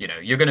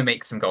 You're going to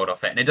make some gold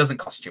off it, and it doesn't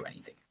cost you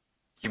anything.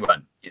 You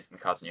weren't using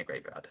the cards in your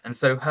graveyard. And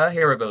so her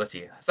hero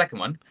ability, her second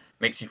one,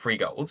 makes you free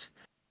gold.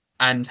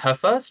 And her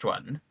first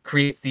one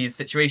creates these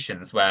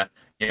situations where,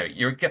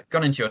 you're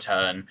gone into your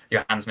turn,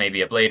 your hand's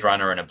maybe a Blade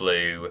Runner and a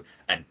blue,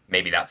 and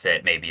maybe that's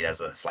it. Maybe there's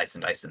a slice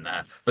and dice in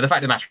there. But the fact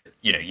of the matter,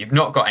 you've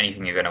not got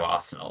anything you're going to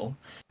arsenal.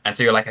 And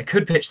so you're like, I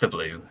could pitch the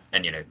blue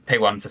and, pay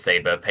 1 for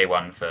Saber, pay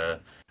 1 for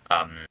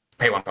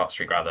Hot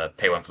Streak rather,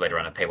 pay 1 for Blade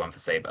Runner, pay 1 for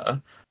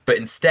Saber. But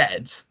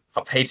instead,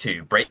 I'll pay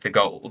 2, break the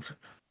gold.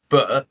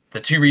 But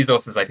the 2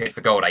 resources I paid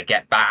for gold, I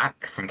get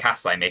back from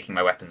KASSAI making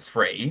my weapons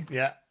free.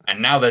 Yeah.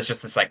 And now there's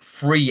just this like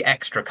free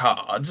extra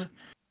card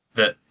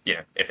that,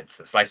 if it's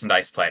a slice and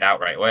dice, play it out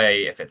right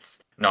away. If it's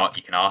not,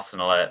 you can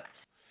arsenal it.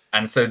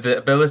 And so the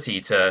ability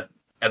to,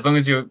 as long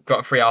as you've got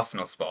a free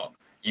arsenal spot,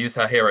 use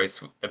her hero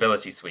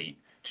ability suite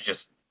to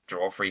just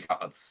draw free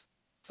cards.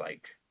 It's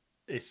like,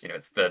 it's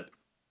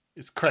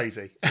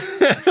crazy.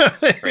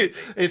 Crazy.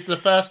 It's the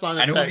first line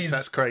of text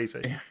that's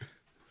crazy. Yeah,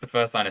 it's the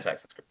first line of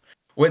text.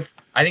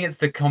 I think it's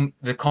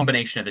the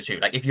combination of the 2.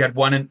 Like if you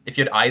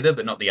had either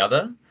but not the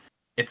other,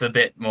 it's a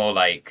bit more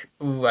like,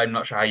 ooh, I'm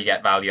not sure how you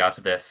get value out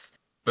of this.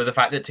 But the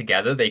fact that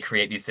together they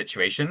create these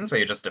situations where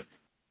you're just a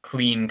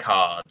clean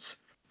card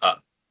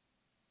up.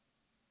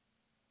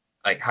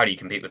 Like, how do you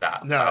compete with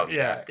that? No,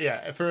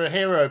 yeah. For a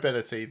hero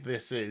ability,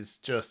 this is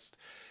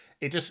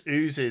it just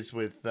oozes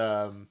with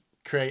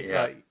create.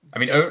 Yeah. Like, I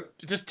mean, it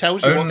just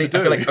tells you what to do.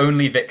 I feel like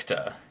only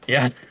Victor.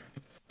 Yeah.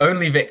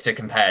 Only Victor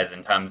compares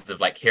in terms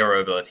of like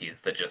hero abilities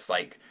that just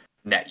like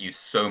net you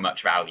so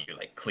much value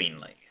like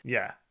cleanly.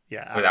 Yeah.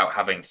 Without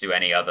having to do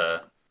any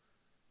other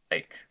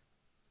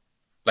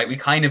like we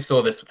kind of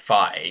saw this with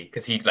Fi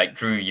because he like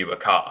drew you a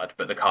card,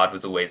 but the card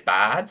was always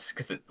bad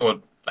a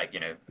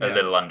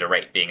little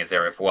underrate being a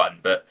 0 for 1.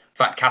 But in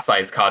fact,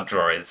 KASSAI's card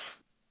draw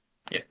is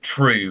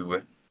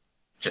true.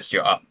 Just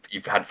you're up.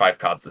 You've had 5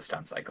 cards this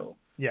turn cycle.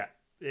 Yeah.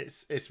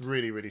 It's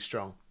really, really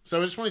strong.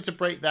 So I just wanted to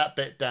break that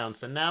bit down.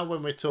 So now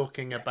when we're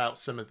talking about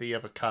some of the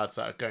other cards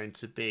that are going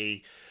to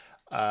be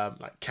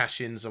like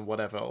cash-ins and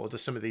whatever, or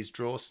just some of these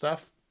draw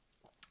stuff,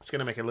 it's going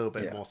to make a little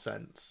bit more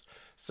sense.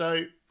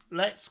 So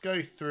let's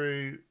go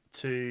through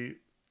to...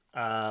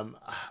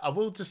 I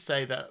will just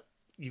say that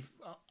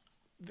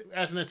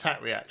as an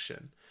attack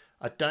reaction,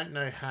 I don't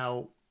know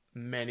how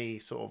many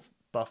sort of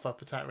buff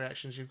up attack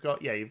reactions you've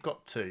got. Yeah, you've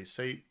got 2.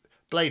 So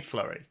Blade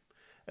Flurry.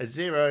 A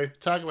 0,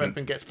 target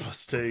weapon gets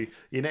 +2.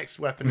 Your next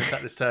weapon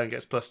attack this turn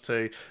gets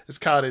 +2. This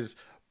card is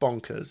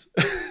bonkers.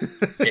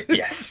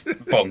 Yes,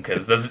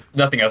 bonkers. There's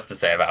nothing else to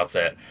say about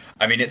it.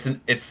 I mean,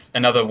 it's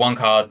another 1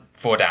 card,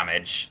 4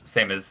 damage,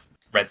 same as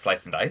Red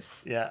Slice and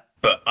Dice. Yeah.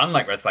 But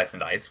unlike Red Slice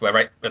and Dice, where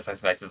Red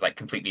Slice and Dice is like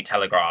completely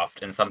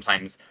telegraphed and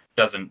sometimes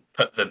doesn't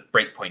put the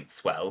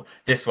breakpoints well,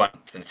 this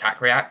one's an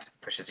attack react,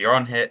 pushes your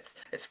on hits,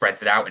 it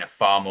spreads it out in a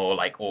far more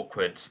like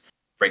awkward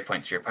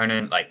breakpoints for your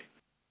opponent, like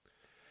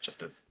just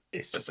does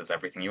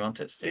everything you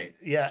want it to do.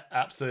 Yeah,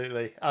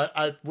 absolutely.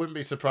 I wouldn't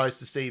be surprised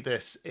to see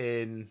this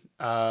in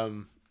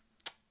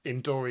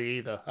Dory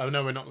either. I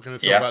know we're not going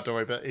to talk about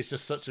Dory, but it's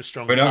just such a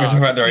strong card. We're not going to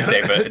talk about Dory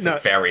today, but it's a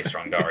very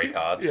strong Dory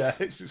card. Yeah,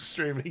 it's an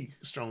extremely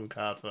strong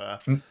card for her.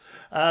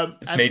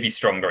 It's maybe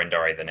stronger in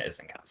Dory than it is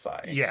in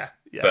KASSAI. Yeah.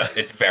 But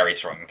it's very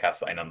strong in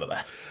KASSAI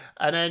nonetheless.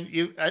 And then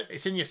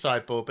it's in your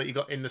sideboard, but you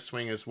got in the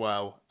swing as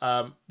well.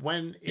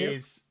 When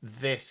is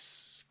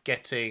this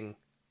getting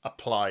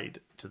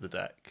applied to the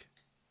deck?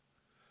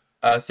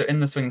 So in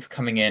the swings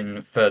coming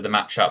in for the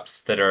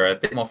matchups that are a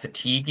bit more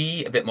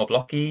fatiguey, a bit more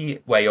blocky,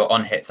 where your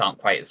on hits aren't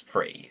quite as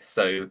free.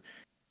 So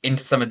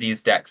into some of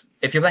these decks,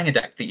 if you're playing a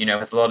deck that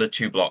has a lot of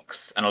 2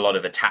 blocks and a lot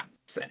of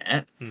attacks in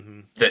it,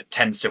 that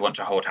tends to want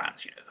to hold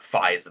hands, the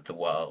Fires of the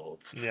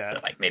world, the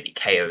like maybe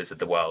KOs of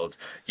the world,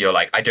 you're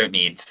like, I don't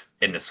need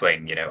in the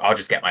swing, I'll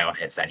just get my on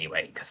hits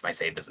anyway because my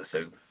sabers are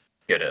so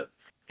good at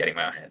getting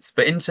my own hits.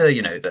 But into,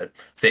 the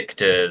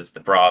Victors, the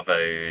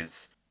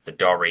Bravos, the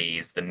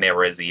Dories, the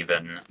Mirrors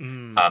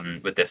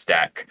even, with this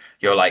deck,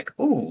 you're like,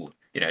 ooh,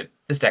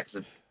 this deck is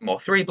more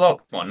 3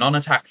 blocks, more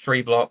non-attack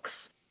 3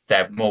 blocks.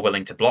 They're more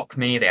willing to block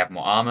me, they have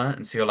more armor.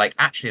 And so you're like,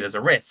 actually, there's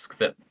a risk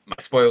that my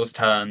spoils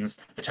turns,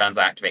 the turns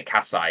I activate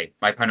KASSAI,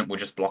 my opponent will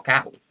just block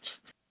out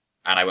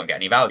and I won't get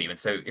any value. And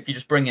so if you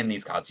just bring in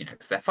these cards,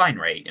 because they're fine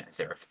rate,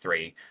 0 for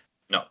 3,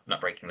 not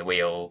breaking the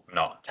wheel,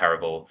 not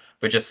terrible,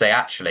 but just say,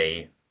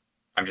 actually,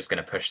 I'm just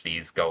going to push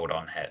these gold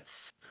on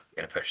hits. I'm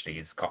going to push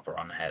these copper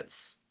on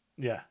hits.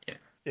 Yeah.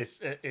 It's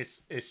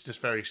just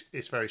very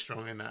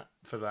strong in that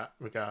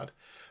regard.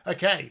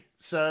 Okay,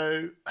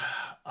 so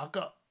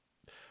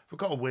we've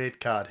got a weird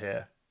card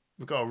here.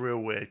 We've got a real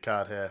weird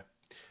card here.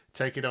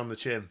 Take it on the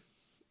chin.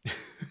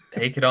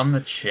 Take it on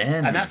the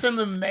chin. And that's on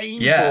the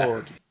main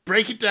board.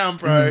 Break it down,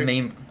 bro.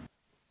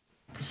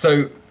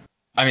 So,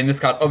 I mean, this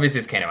card obviously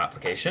is Kano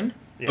application,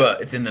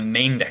 but it's in the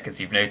main deck, as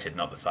you've noted,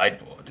 not the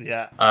sideboard.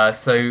 Yeah.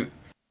 So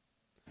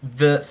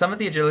some of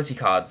the agility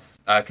cards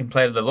can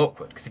play a little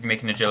awkward, because if you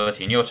make an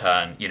agility in your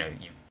turn,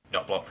 you've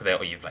not blocked with it,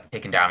 or you've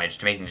taken damage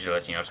to make an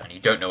agility in your turn, you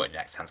don't know what your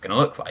next hand's going to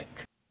look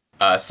like.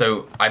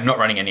 So I'm not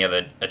running any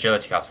other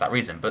agility cards for that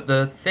reason. But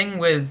the thing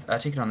with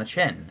Take It on the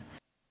Chin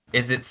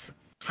is it's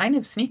kind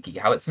of sneaky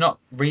how it's not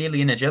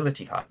really an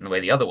agility card in the way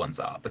the other ones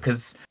are,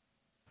 because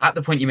at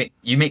the point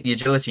you make the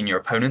agility in your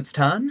opponent's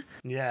turn.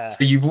 Yeah.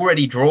 So you've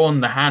already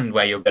drawn the hand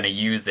where you're going to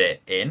use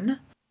it in.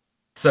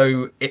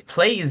 So it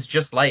plays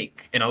just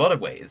like, in a lot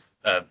of ways,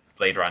 a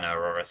Blade Runner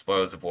or a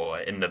Spoils of War.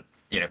 In the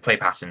play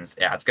patterns,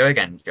 it adds go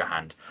again to your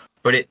hand,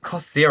 but it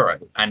costs 0,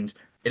 and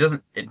it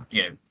doesn't. It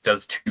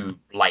does 2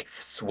 life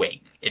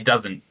swing. It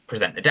doesn't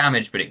present the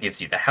damage, but it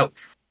gives you the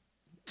health.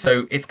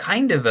 So it's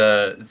kind of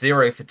a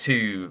 0 for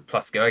 2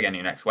 plus go again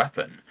your next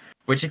weapon.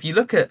 Which, if you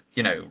look at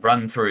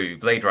run through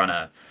Blade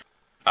Runner,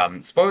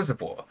 Spoils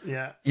of War,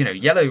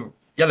 yellow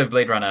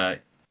Blade Runner,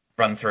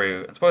 run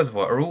through, and Spoils of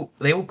War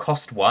they all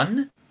cost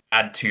 1,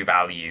 add 2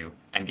 value,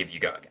 and give you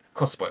go again. Of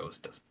course, Spoils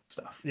does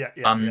stuff. Yeah.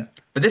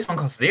 But this one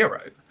costs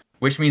 0,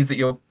 which means that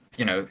you're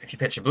if you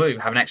pitch a blue,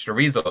 have an extra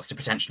resource to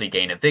potentially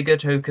gain a Vigor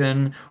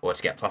token, or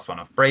to get +1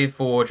 off Brave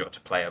Forge, or to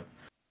play a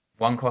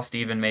 1 cost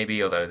even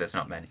maybe, although there's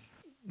not many.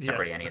 There's not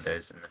really any of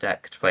those in the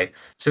deck to play.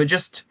 So it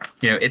just,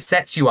 it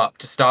sets you up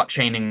to start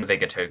chaining the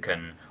Vigor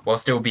token while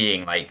still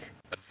being a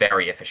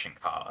very efficient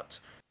card.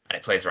 And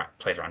it plays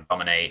around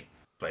Dominate,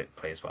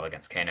 plays well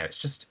against Kano. It's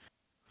just,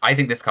 I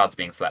think this card's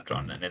being slept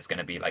on, and it's going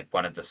to be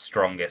one of the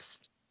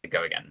strongest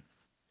go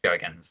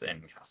agains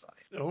in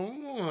KASSAI.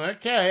 Oh,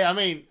 okay. I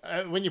mean,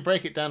 when you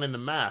break it down in the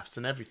maths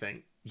and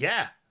everything,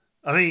 yeah.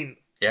 I mean,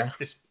 yeah.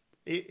 It's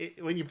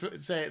when you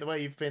say it the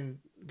way you've been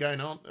going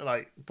on,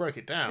 broke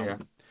it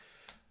down.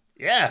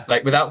 Yeah.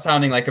 Without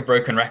sounding like a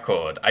broken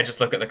record, I just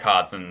look at the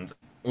cards, and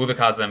all the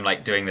cards I'm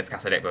doing this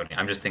KASSAI deck building,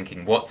 I'm just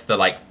thinking, what's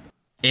the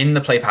in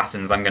the play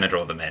patterns I'm going to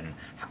draw them in?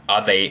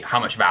 How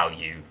much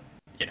value,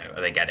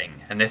 are they getting?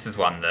 And this is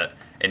one that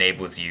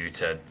enables you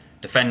to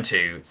defend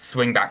 2,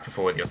 swing back for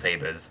 4 with your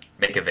sabers,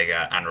 make a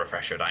Vigor, and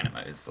refresh your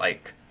dynamos.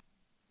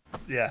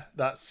 Yeah,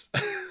 that's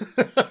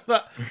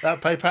that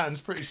play pattern's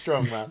pretty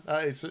strong, man.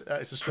 That is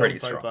a strong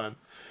play pattern.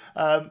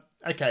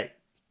 Okay,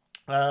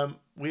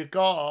 we've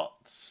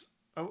got.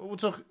 We'll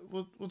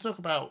talk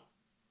about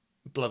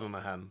Blood on the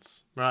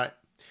Hands, right?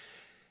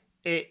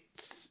 It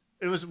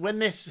was when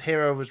this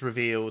hero was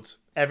revealed.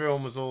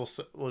 Everyone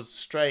was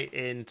straight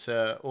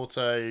into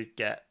auto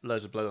get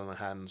loads of blood on their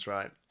hands,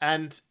 right?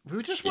 And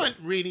we just weren't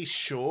really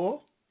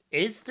sure,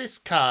 is this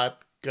card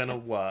gonna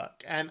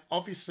work? And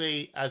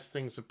obviously, as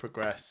things have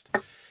progressed,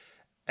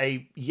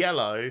 a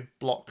yellow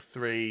block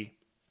 3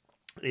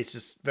 is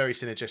just very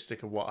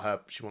synergistic of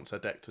what she wants her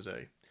deck to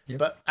do. Yep.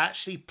 But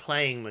actually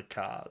playing the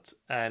card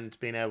and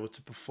being able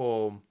to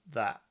perform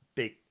that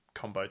big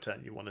combo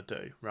turn you want to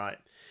do, right?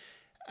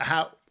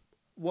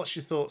 What's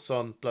your thoughts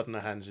on Blood on the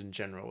Hands in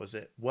general? Is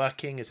it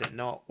working? Is it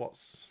not?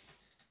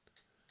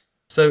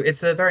 So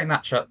it's a very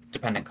matchup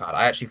dependent card.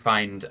 I actually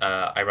find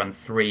I run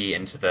 3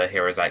 into the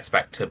heroes I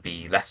expect to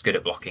be less good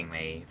at blocking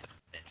me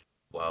in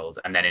the world,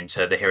 and then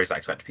into the heroes I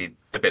expect to be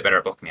a bit better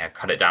at blocking me, I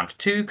cut it down to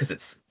 2 because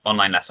it's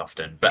online less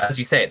often. But as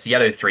you say, it's a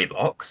yellow 3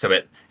 block, so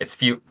it's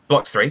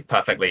blocks 3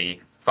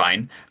 perfectly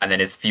fine, and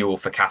then is fuel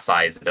for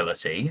KASSAI's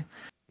ability.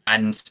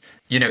 And,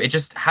 it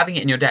just having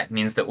it in your deck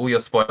means that all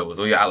your spoils,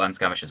 all your outland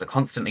skirmishes are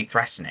constantly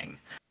threatening.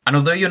 And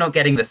although you're not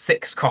getting the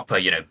 6 copper,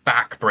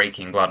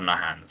 back-breaking Blood on our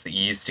Hands that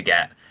you used to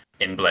get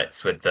in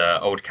Blitz with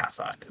the old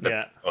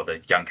KASSAI, or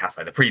the young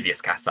KASSAI, the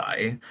previous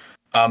KASSAI,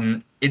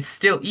 it's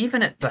still,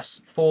 even at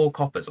just 4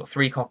 coppers or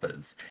 3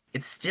 coppers,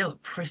 it's still a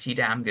pretty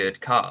damn good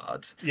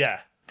card. Yeah.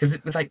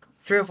 Because with like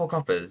 3 or 4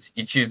 coppers,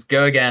 you choose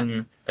go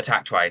again,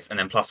 attack twice, and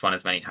then +1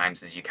 as many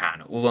times as you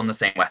can, all on the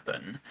same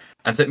weapon.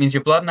 And so it means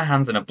your blood in a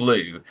hands and a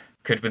blue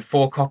could, with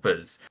 4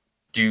 coppers,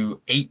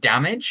 do 8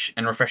 damage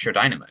and refresh your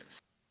dynamos.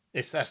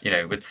 That's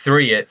With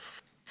 3,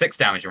 it's 6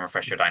 damage and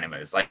refresh your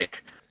dynamos.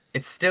 Like,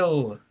 it's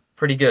still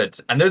pretty good.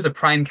 And those are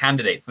prime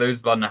candidates. Those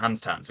blood in a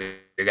hands turns, where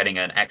you're getting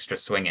an extra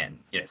swing in,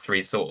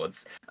 3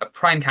 swords, are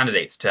prime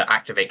candidates to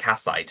activate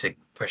KASSAI to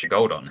push a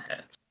gold on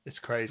hit. It's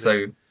crazy.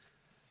 So.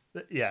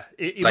 Yeah,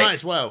 you might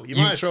as well. You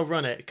might as well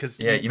run it because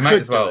you might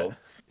as well.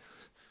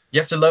 You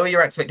have to lower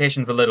your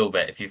expectations a little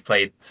bit if you've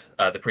played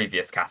the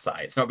previous KASSAI.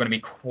 It's not going to be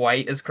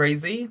quite as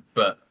crazy,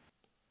 but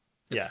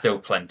it's still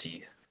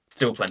plenty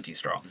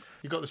strong.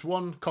 You've got this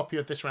 1 copy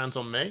of This Round's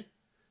on Me.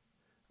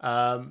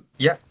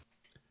 Yeah.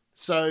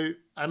 So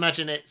I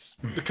imagine it's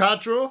the card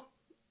draw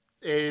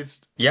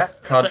is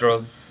card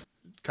draws.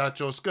 Card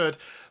draw's good,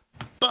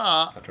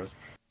 but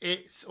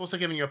it's also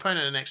giving your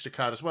opponent an extra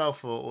card as well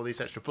for all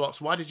these extra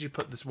blocks. Why did you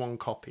put this 1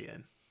 copy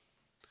in?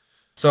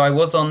 So I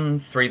was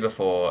on 3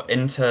 before.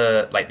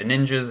 Into like the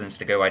ninjas, into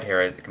the go wide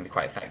heroes, it can be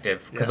quite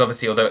effective because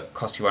obviously, although it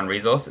costs you 1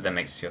 resource, it then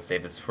makes your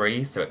sabers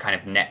free. So it kind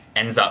of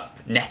ends up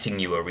netting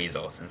you a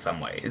resource in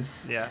some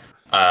ways.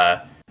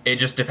 Yeah. It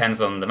just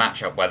depends on the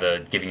matchup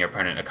whether giving your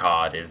opponent a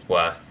card is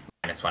worth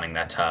 -1ing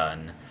their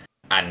turn.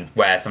 And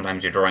where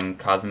sometimes you're drawing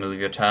cards in the middle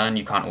of your turn,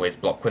 you can't always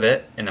block with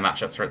it in the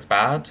matchups where it's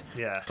bad.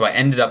 Yeah. So I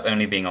ended up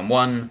only being on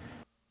 1,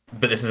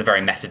 but this is a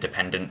very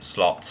meta-dependent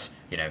slot.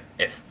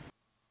 If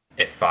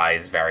Phi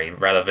is very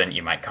relevant,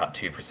 you might cut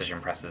 2 precision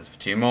presses for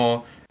 2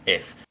 more.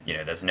 If,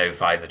 there's no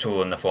Phis at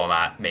all in the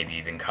format, maybe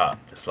even cut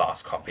this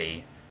last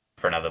copy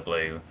for another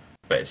blue.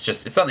 But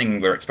it's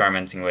something we're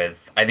experimenting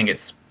with. I think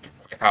it's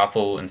quite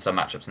powerful in some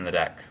matchups in the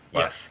deck.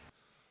 Worth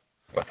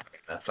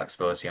having the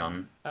flexibility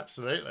on.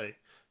 Absolutely.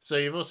 So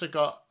you've also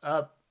got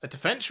a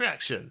defense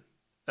reaction.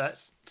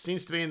 That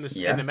seems to be in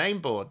the main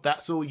board.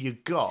 That's all you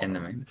got. In the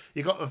main.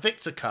 You got a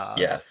Victor card.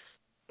 Yes.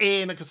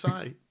 In a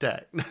KASSAI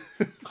deck.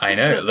 I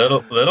know, a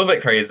little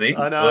bit crazy.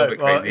 I know. A little bit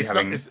crazy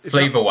having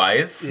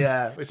flavor-wise.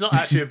 Yeah, it's not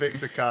actually a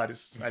Victor card.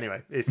 It's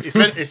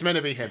meant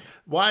to be him.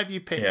 Why have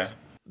you picked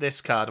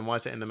this card and why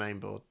is it in the main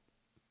board?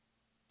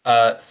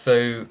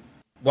 So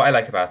what I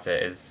like about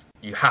it is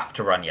you have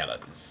to run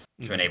yellows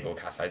to enable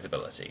KASSAI's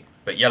ability.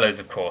 But yellows,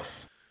 of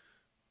course,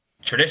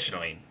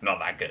 traditionally not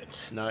that good.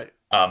 No.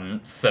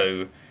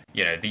 So,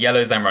 the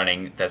yellows I'm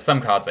running, there's some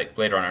cards like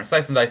Blade Runner and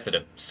Slice and Dice that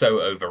are so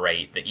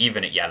overrate that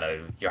even at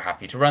yellow, you're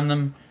happy to run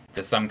them.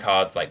 There's some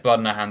cards like Blood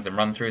in Our Hands and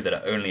Run Through that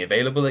are only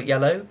available at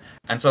yellow.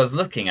 And so I was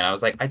looking and I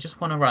was like, I just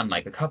want to run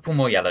like a couple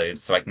more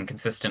yellows so I can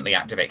consistently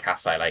activate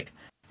KASSAI like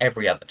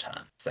every other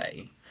turn,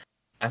 say.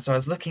 And so I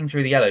was looking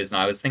through the yellows and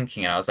I was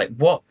thinking, and I was like,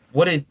 what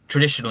are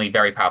traditionally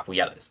very powerful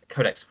yellows?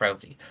 Codex of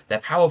Frailty. They're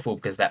powerful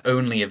because they're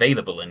only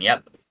available in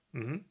yellow.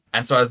 Mm-hmm.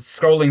 And so I was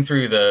scrolling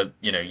through the,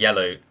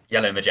 yellow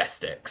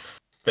Majestics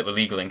that were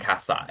legal in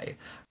KASSAI.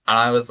 And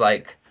I was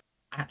like,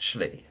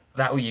 actually,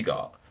 that all you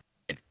got.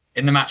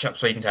 In the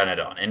matchups where you can turn it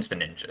on, into the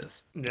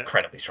ninjas,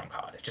 incredibly strong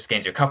card. It just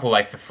gains you a couple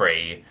life for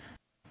free.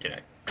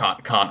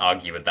 Can't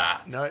argue with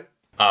that. No.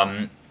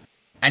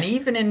 And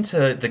even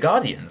into the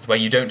Guardians, where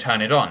you don't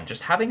turn it on,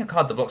 just having a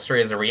card that blocks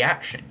 3 as a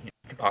reaction, you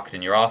can park it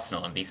in your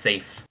arsenal and be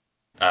safe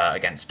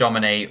against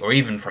Dominate, or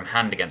even from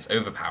hand against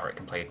Overpower, it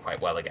can play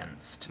quite well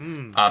against.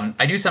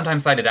 I do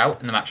sometimes side it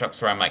out in the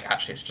matchups where I'm like,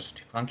 actually, it's just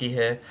too clunky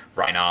here.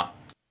 Rhinar,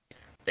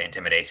 they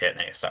intimidate it, and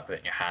then you're stuck with it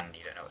in your hand,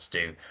 you don't know what to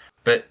do.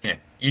 But,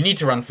 you need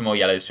to run some more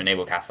yellows to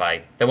enable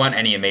KASSAI. There weren't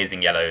any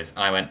amazing yellows, and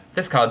I went,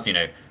 this card's,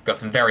 got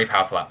some very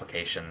powerful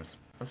applications.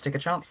 Let's take a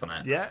chance on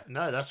it. Yeah,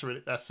 no,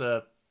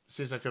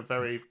 seems like a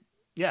very...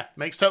 Yeah,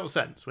 makes total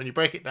sense. When you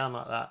break it down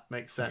like that,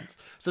 makes sense.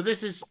 So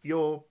this is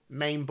your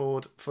main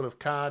board full of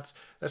cards.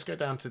 Let's go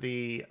down to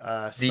the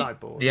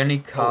sideboard. The only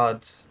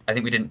card I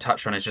think we didn't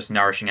touch on is just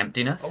Nourishing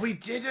Emptiness. Oh, we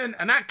didn't,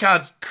 and that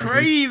card's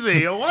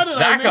crazy. Why did I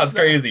that miss card's that?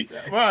 Crazy.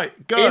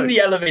 Right, go. In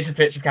the elevator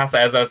pitch of KASSAI,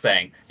 as I was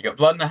saying, you got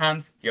Blood in the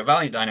Hands, you got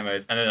Valiant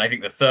Dynamos, and then I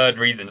think the third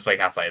reason to play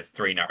KASSAI is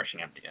 3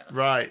 Nourishing Emptiness.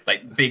 Right.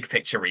 Like big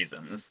picture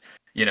reasons,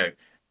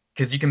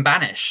 because you can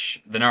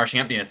banish the Nourishing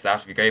Emptiness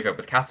out of your graveyard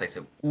with KASSAI,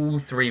 so all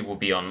 3 will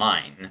be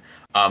online.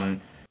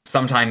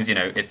 Sometimes,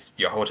 it's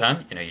your whole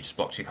turn, you just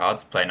block 2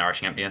 cards, play a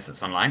Nourishing Emptiness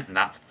that's online, and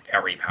that's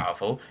very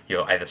powerful.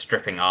 You're either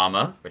stripping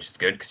armor, which is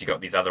good because you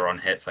got these other on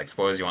hits like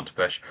spoils you want to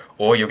push,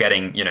 or you're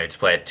getting, to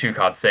play a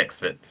 2-card 6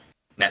 that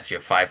nets you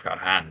a 5-card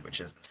hand, which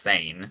is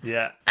insane.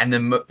 Yeah. And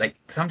then,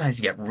 sometimes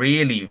you get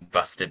really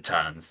busted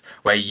turns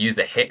where you use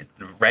a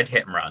red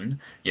hit and run,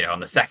 on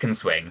the second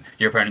swing,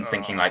 your opponent's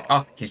thinking like,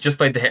 oh, he's just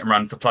played the hit and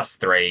run for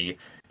 +3,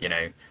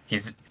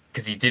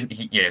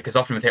 because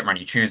often with hit and run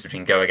you choose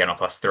between go again or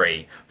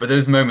 +3, but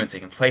those moments you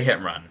can play hit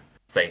and run,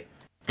 say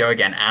go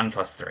again and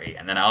 +3,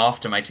 and then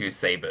after my 2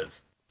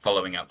 sabers,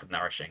 following up with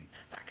Nourishing,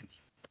 that can be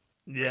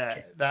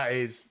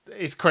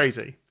it's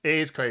crazy. It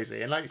is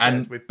crazy, and like you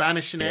said, we're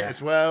banishing it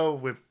as well.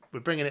 We're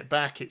bringing it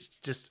back. It's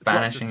just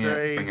banishing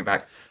it, bringing it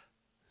back,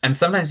 and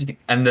sometimes you can,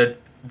 and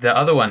the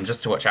other one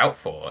just to watch out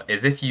for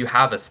is if you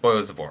have a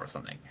Spoils of War or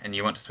something and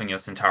you want to swing your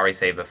Centauri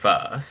Saber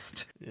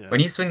first, Yeah. when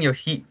you swing your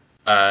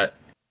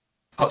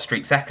Hot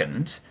Streak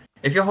second,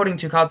 if you're holding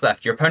 2 cards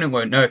left, your opponent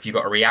won't know if you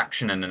got a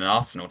reaction and an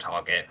arsenal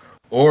target,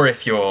 or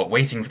if you're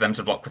waiting for them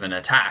to block with an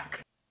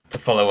attack to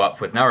follow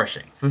up with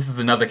Nourishing. So this is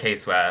another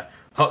case where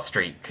Hot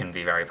Streak can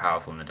be very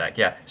powerful in the deck.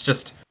 Yeah, it's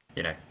just,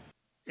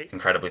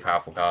 incredibly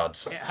powerful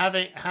cards.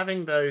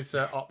 Having those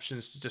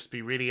options to just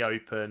be really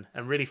open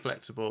and really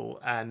flexible,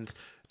 and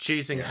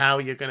choosing how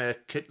you're going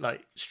to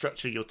like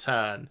structure your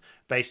turn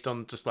based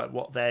on just like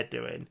what they're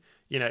doing.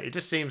 It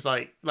just seems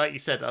like you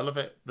said, I love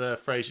it. The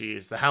phrase you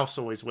use, the house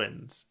always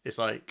wins. It's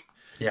like,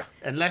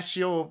 unless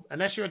you're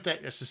a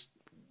deck that's just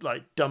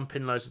like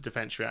dumping loads of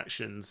defense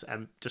reactions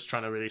and just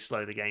trying to really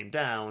slow the game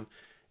down,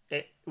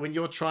 when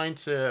you're trying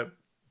to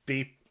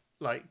be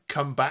like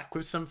come back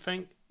with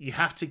something, you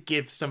have to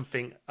give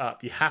something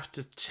up. You have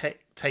to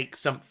take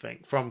something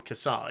from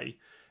KASSAI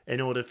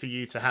in order for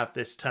you to have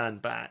this turn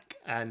back.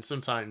 And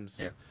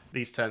sometimes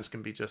these turns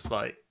can be just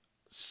like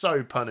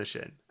so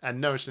punishing. And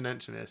Nourishing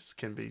Emptiness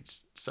can be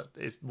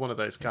is one of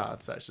those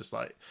cards that's just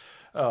like,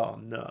 oh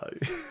no.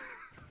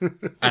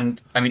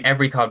 And I mean,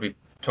 every card we've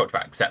talked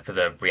about, except for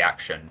the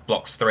reaction,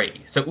 blocks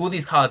 3. So all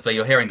these cards where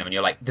you're hearing them and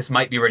you're like, this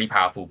might be really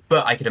powerful,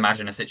 but I could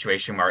imagine a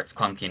situation where it's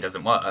clunky and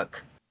doesn't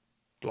work.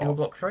 You'll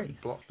block 3.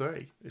 Block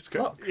 3. It's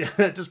good.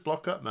 Yeah, just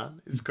block up,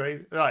 man. It's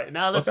crazy. Right,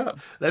 now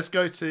let's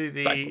go to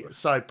the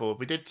sideboard.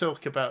 We did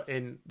talk about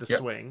in the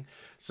swing.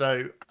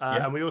 So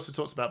and we also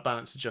talked about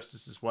Balance of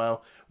Justice as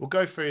well. We'll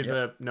go through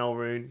the Null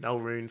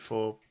Rune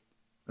for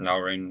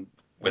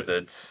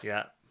Wizards.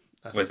 Yeah.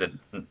 Wizard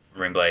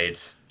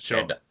Runeblade.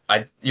 Sure.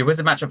 Your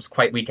Wizard matchup's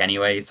quite weak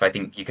anyway, so I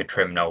think you could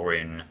trim Null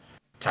Rune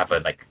to have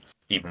a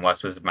even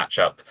worse Wizard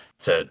matchup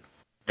to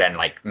then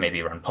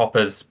maybe run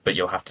Poppers, but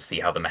you'll have to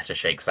see how the meta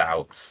shakes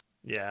out.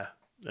 Yeah,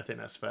 I think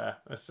that's fair.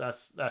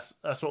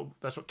 That's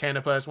what Kano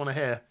players want to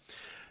hear.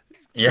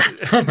 Yeah.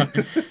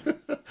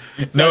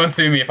 No one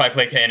sue me if I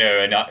play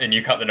Kano and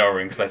you cut the Null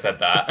Rune because I said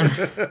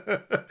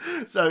that.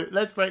 So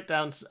let's break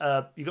down.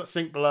 You got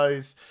Sink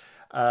Belows.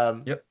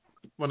 Yep.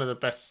 One of the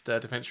best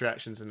defense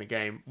reactions in the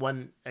game.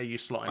 When are you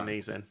slotting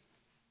these in?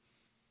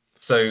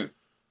 So,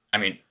 I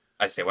mean,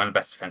 I'd say one of the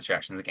best defense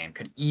reactions in the game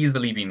could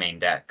easily be main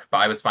deck, but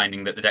I was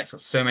finding that the deck's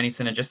got so many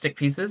synergistic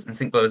pieces, and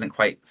Sink Below isn't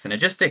quite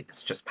synergistic,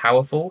 it's just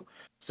powerful.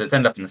 So it's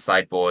end up in the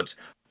sideboard,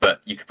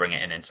 but you could bring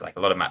it into a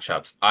lot of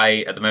matchups.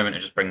 I, at the moment, are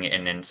just bringing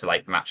it into the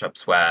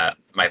matchups where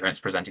my opponent's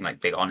presenting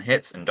big on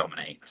hits and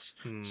dominate.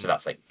 So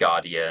that's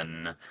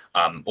Guardian,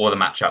 or the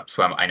matchups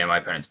where I know my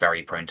opponent's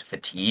very prone to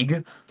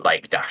fatigue,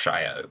 like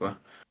Dash.io.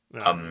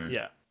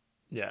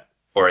 Yeah.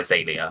 Or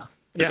Azalea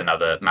is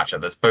another matchup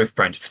that's both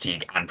prone to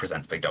fatigue and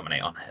presents big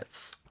dominate on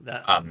hits.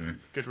 That's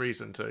good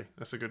reason too.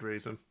 That's a good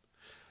reason.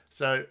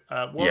 So,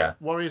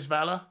 Warrior's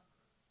Valor?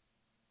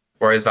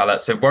 Warrior's Valor.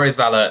 So Warrior's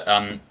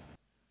Valor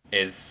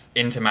is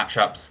into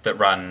matchups that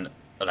run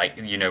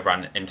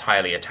run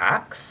entirely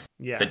attacks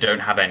that don't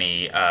have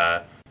any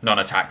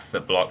non-attacks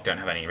that block, don't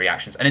have any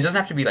reactions, and it doesn't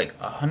have to be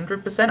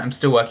 100%. I'm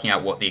still working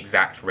out what the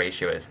exact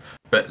ratio is,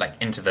 but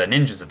into the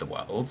ninjas of the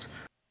world,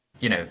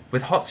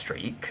 with Hot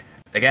Streak.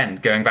 Again,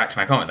 going back to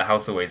my comment, the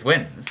house always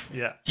wins.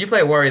 Yeah. If you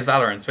play Warrior's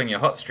Valor and swing your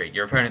Hot Streak,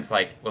 your opponent's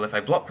like, well, if I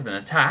block with an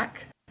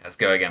attack, let's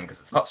go again because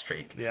it's Hot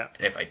Streak. Yeah.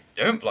 And if I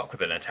don't block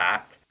with an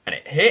attack and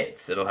it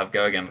hits, it'll have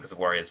go again because of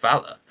Warrior's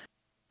Valor.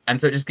 And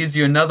so it just gives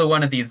you another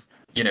one of these,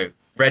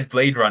 Red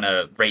Blade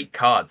Runner rate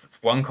cards. It's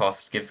 1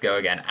 cost, gives go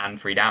again, and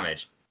 3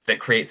 damage. That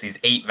creates these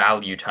 8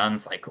 value turn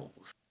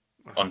cycles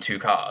on 2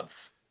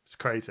 cards. It's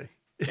crazy.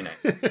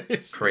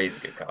 It's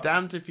crazy good card.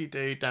 Damned if you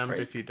do, damned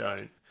if you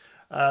don't.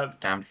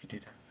 Damned if you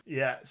do.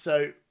 Yeah,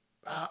 so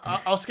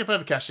I'll skip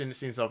over Cashin. It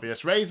seems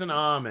obvious. Raise an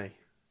army.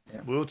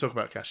 Yeah. We'll talk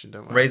about Cashin,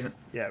 don't we? Raise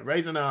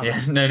an army.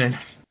 Yeah, no.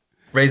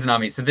 Raise an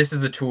army. So this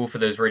is a tool for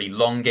those really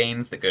long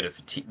games that go to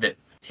that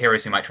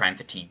heroes who might try and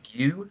fatigue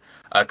you.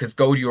 Because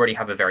gold you already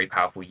have a very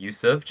powerful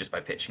use of just by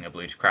pitching a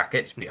blue to crack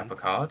it to beat up a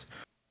card.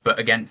 But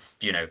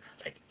against, the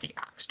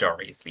Axe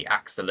Dories, the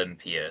Axe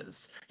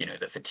Olympias,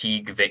 the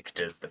Fatigue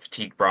Victors, the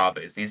Fatigue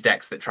Bravos, these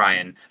decks that try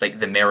and,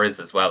 the Mirrors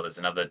as well as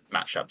another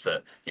matchup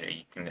that,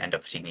 you can end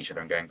up fatiguing each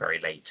other and going very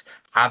late.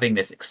 Having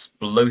this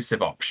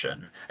explosive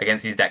option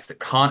against these decks that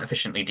can't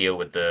efficiently deal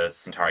with the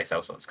Centauri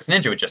Sellswords, because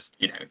Ninja would just,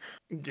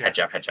 head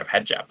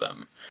jab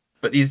them.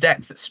 But these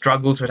decks that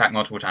struggle to attack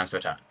multiple times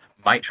per turn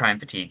might try and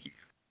fatigue you.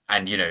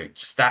 And,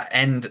 just that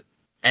end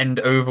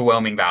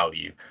overwhelming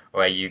value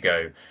where you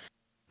go,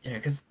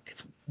 because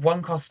it's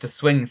 1 cost to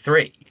swing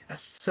 3.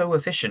 That's so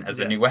efficient as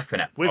a new weapon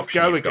with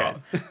go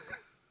again.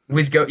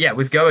 with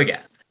go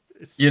again.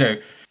 It's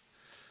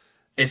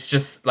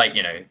just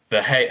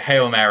the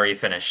Hail Mary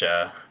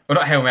finisher. Well,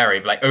 not Hail Mary,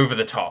 but over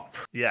the top.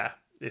 Yeah,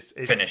 it's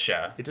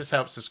finisher. It just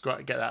helps us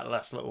get that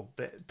last little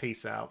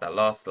piece out. That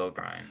last little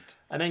grind.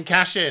 And then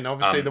cash in,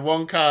 obviously the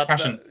 1 card.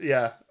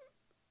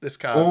 This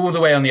card. All the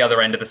way on the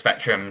other end of the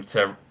spectrum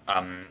to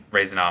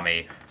raise an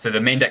army. So the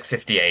main deck's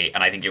 58,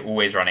 and I think you're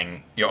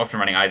often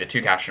running either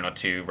 2 Cashin or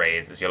 2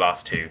 Raise as your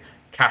last 2.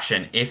 cash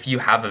in, if you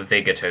have a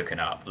Vigor token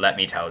up, let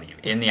me tell you,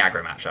 in the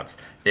aggro matchups,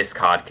 this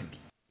card can be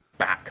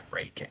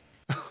back-breaking.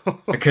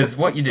 Because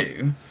what you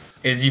do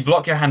is you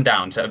block your hand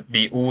down to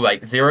be all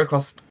like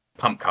 0-cost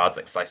pump cards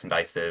like Slice and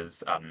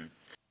Dices,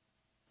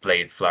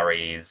 Blade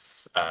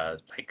Flurries,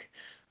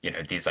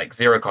 these like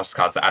 0-cost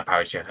cards that add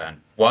power to your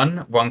turn.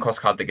 One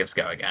cost card that gives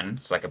go again,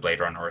 so like a Blade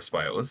Runner or a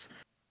Spoils.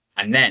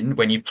 And then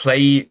when you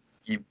play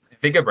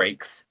Vigor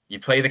breaks, you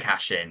play the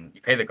cash in,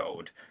 you pay the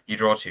gold, you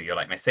draw 2. You're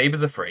like, my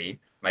Sabers are free,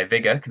 my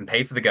Vigor can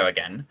pay for the go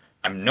again.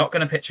 I'm not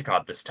going to pitch a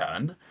card this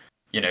turn.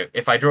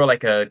 If I draw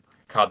like a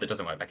card that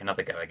doesn't work, like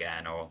another go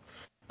again or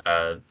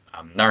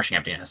Nourishing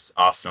Emptiness,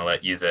 arsenal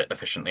it, use it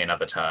efficiently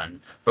another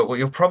turn. But what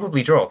you'll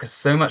probably draw, because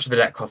so much of the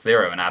deck costs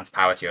 0 and adds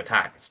power to your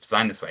attack, it's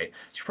designed this way,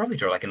 you'll probably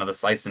draw like another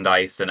Slice and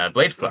Dice and a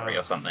Blade Flurry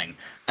or something.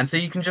 And so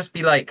you can just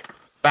be like,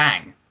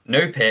 bang,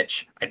 no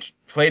pitch, I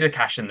played a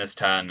cash in this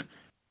turn,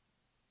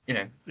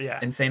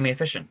 insanely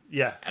efficient.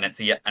 Yeah. And it's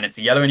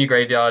a yellow in your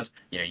graveyard.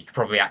 You could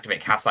probably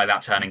activate KASSAI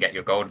that turn and get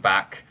your gold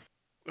back.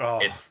 Oh,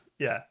 it's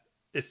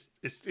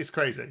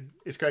crazy.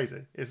 It's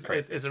crazy.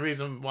 It's a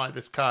reason why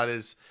this card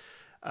is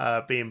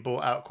being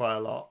bought out quite a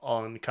lot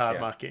on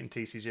card market in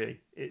TCG.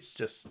 It's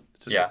just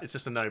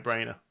a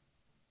no-brainer.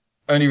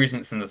 Only reason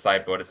it's in the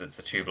sideboard is it's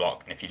a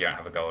 2-block, and if you don't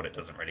have a gold, it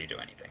doesn't really do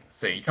anything.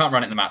 So you can't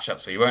run it in the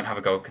matchups where you won't have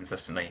a gold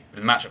consistently. But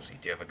in the matchups where you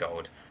do have a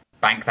gold,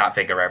 bank that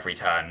Vigor every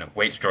turn,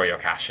 wait to draw your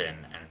cash in,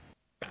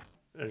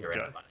 and you're in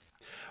the money.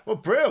 Well,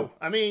 Brill,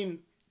 I mean,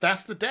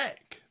 that's the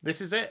deck.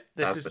 This is it.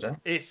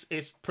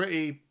 It's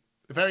pretty,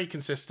 very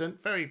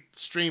consistent, very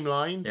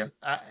streamlined.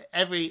 Yep.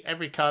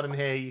 Every card in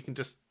here you can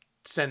just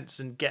sense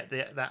and get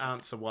that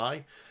answer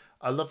why.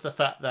 I love the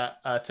fact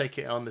that Take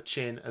It on the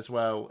Chin as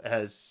well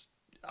as,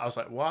 I was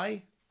like,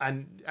 why?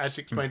 And as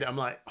you explained it, I'm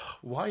like, oh,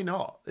 why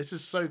not? This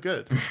is so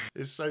good.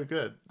 It's so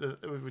good.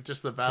 With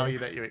just the value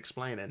that you're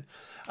explaining.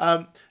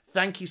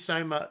 Thank you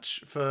so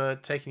much for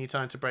taking your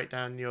time to break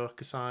down your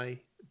KASSAI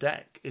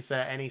deck. Is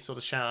there any sort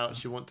of shout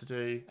outs you want to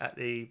do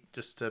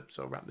just to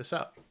sort of wrap this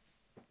up?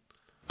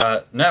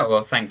 No,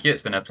 well, thank you.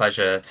 It's been a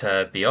pleasure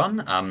to be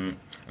on.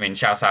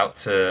 Shout out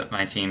to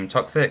my team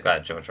Toxic,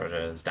 George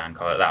Rogers, Dan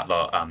Collett, that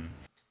lot.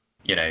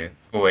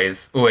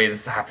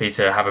 Always happy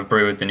to have a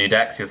brew with the new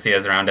decks. You'll see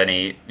us around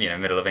any,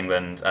 middle of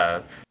England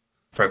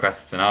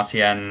ProQuests and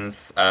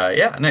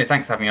RTNs.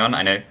 Thanks for having me on.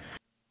 I know,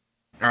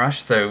 Arash,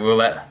 so we'll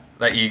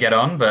let you get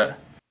on, but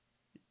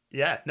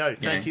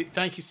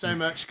thank you so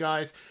much,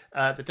 guys.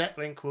 The deck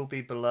link will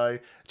be below.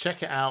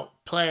 Check it out,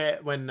 play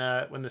it when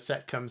the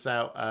set comes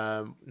out.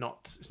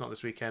 It's not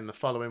this weekend, the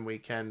following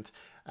weekend,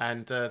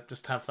 and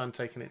just have fun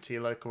taking it to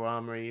your local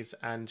armories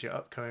and your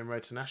upcoming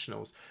Road to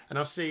Nationals. And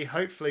I'll see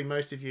hopefully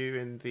most of you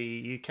in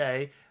the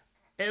UK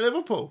in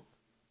Liverpool,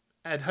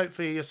 and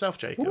hopefully yourself,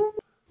 Jacob.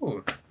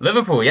 Ooh,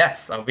 Liverpool,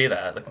 yes, I'll be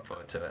there. Looking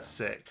forward to it.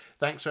 Sick.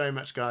 Thanks very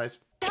much, guys.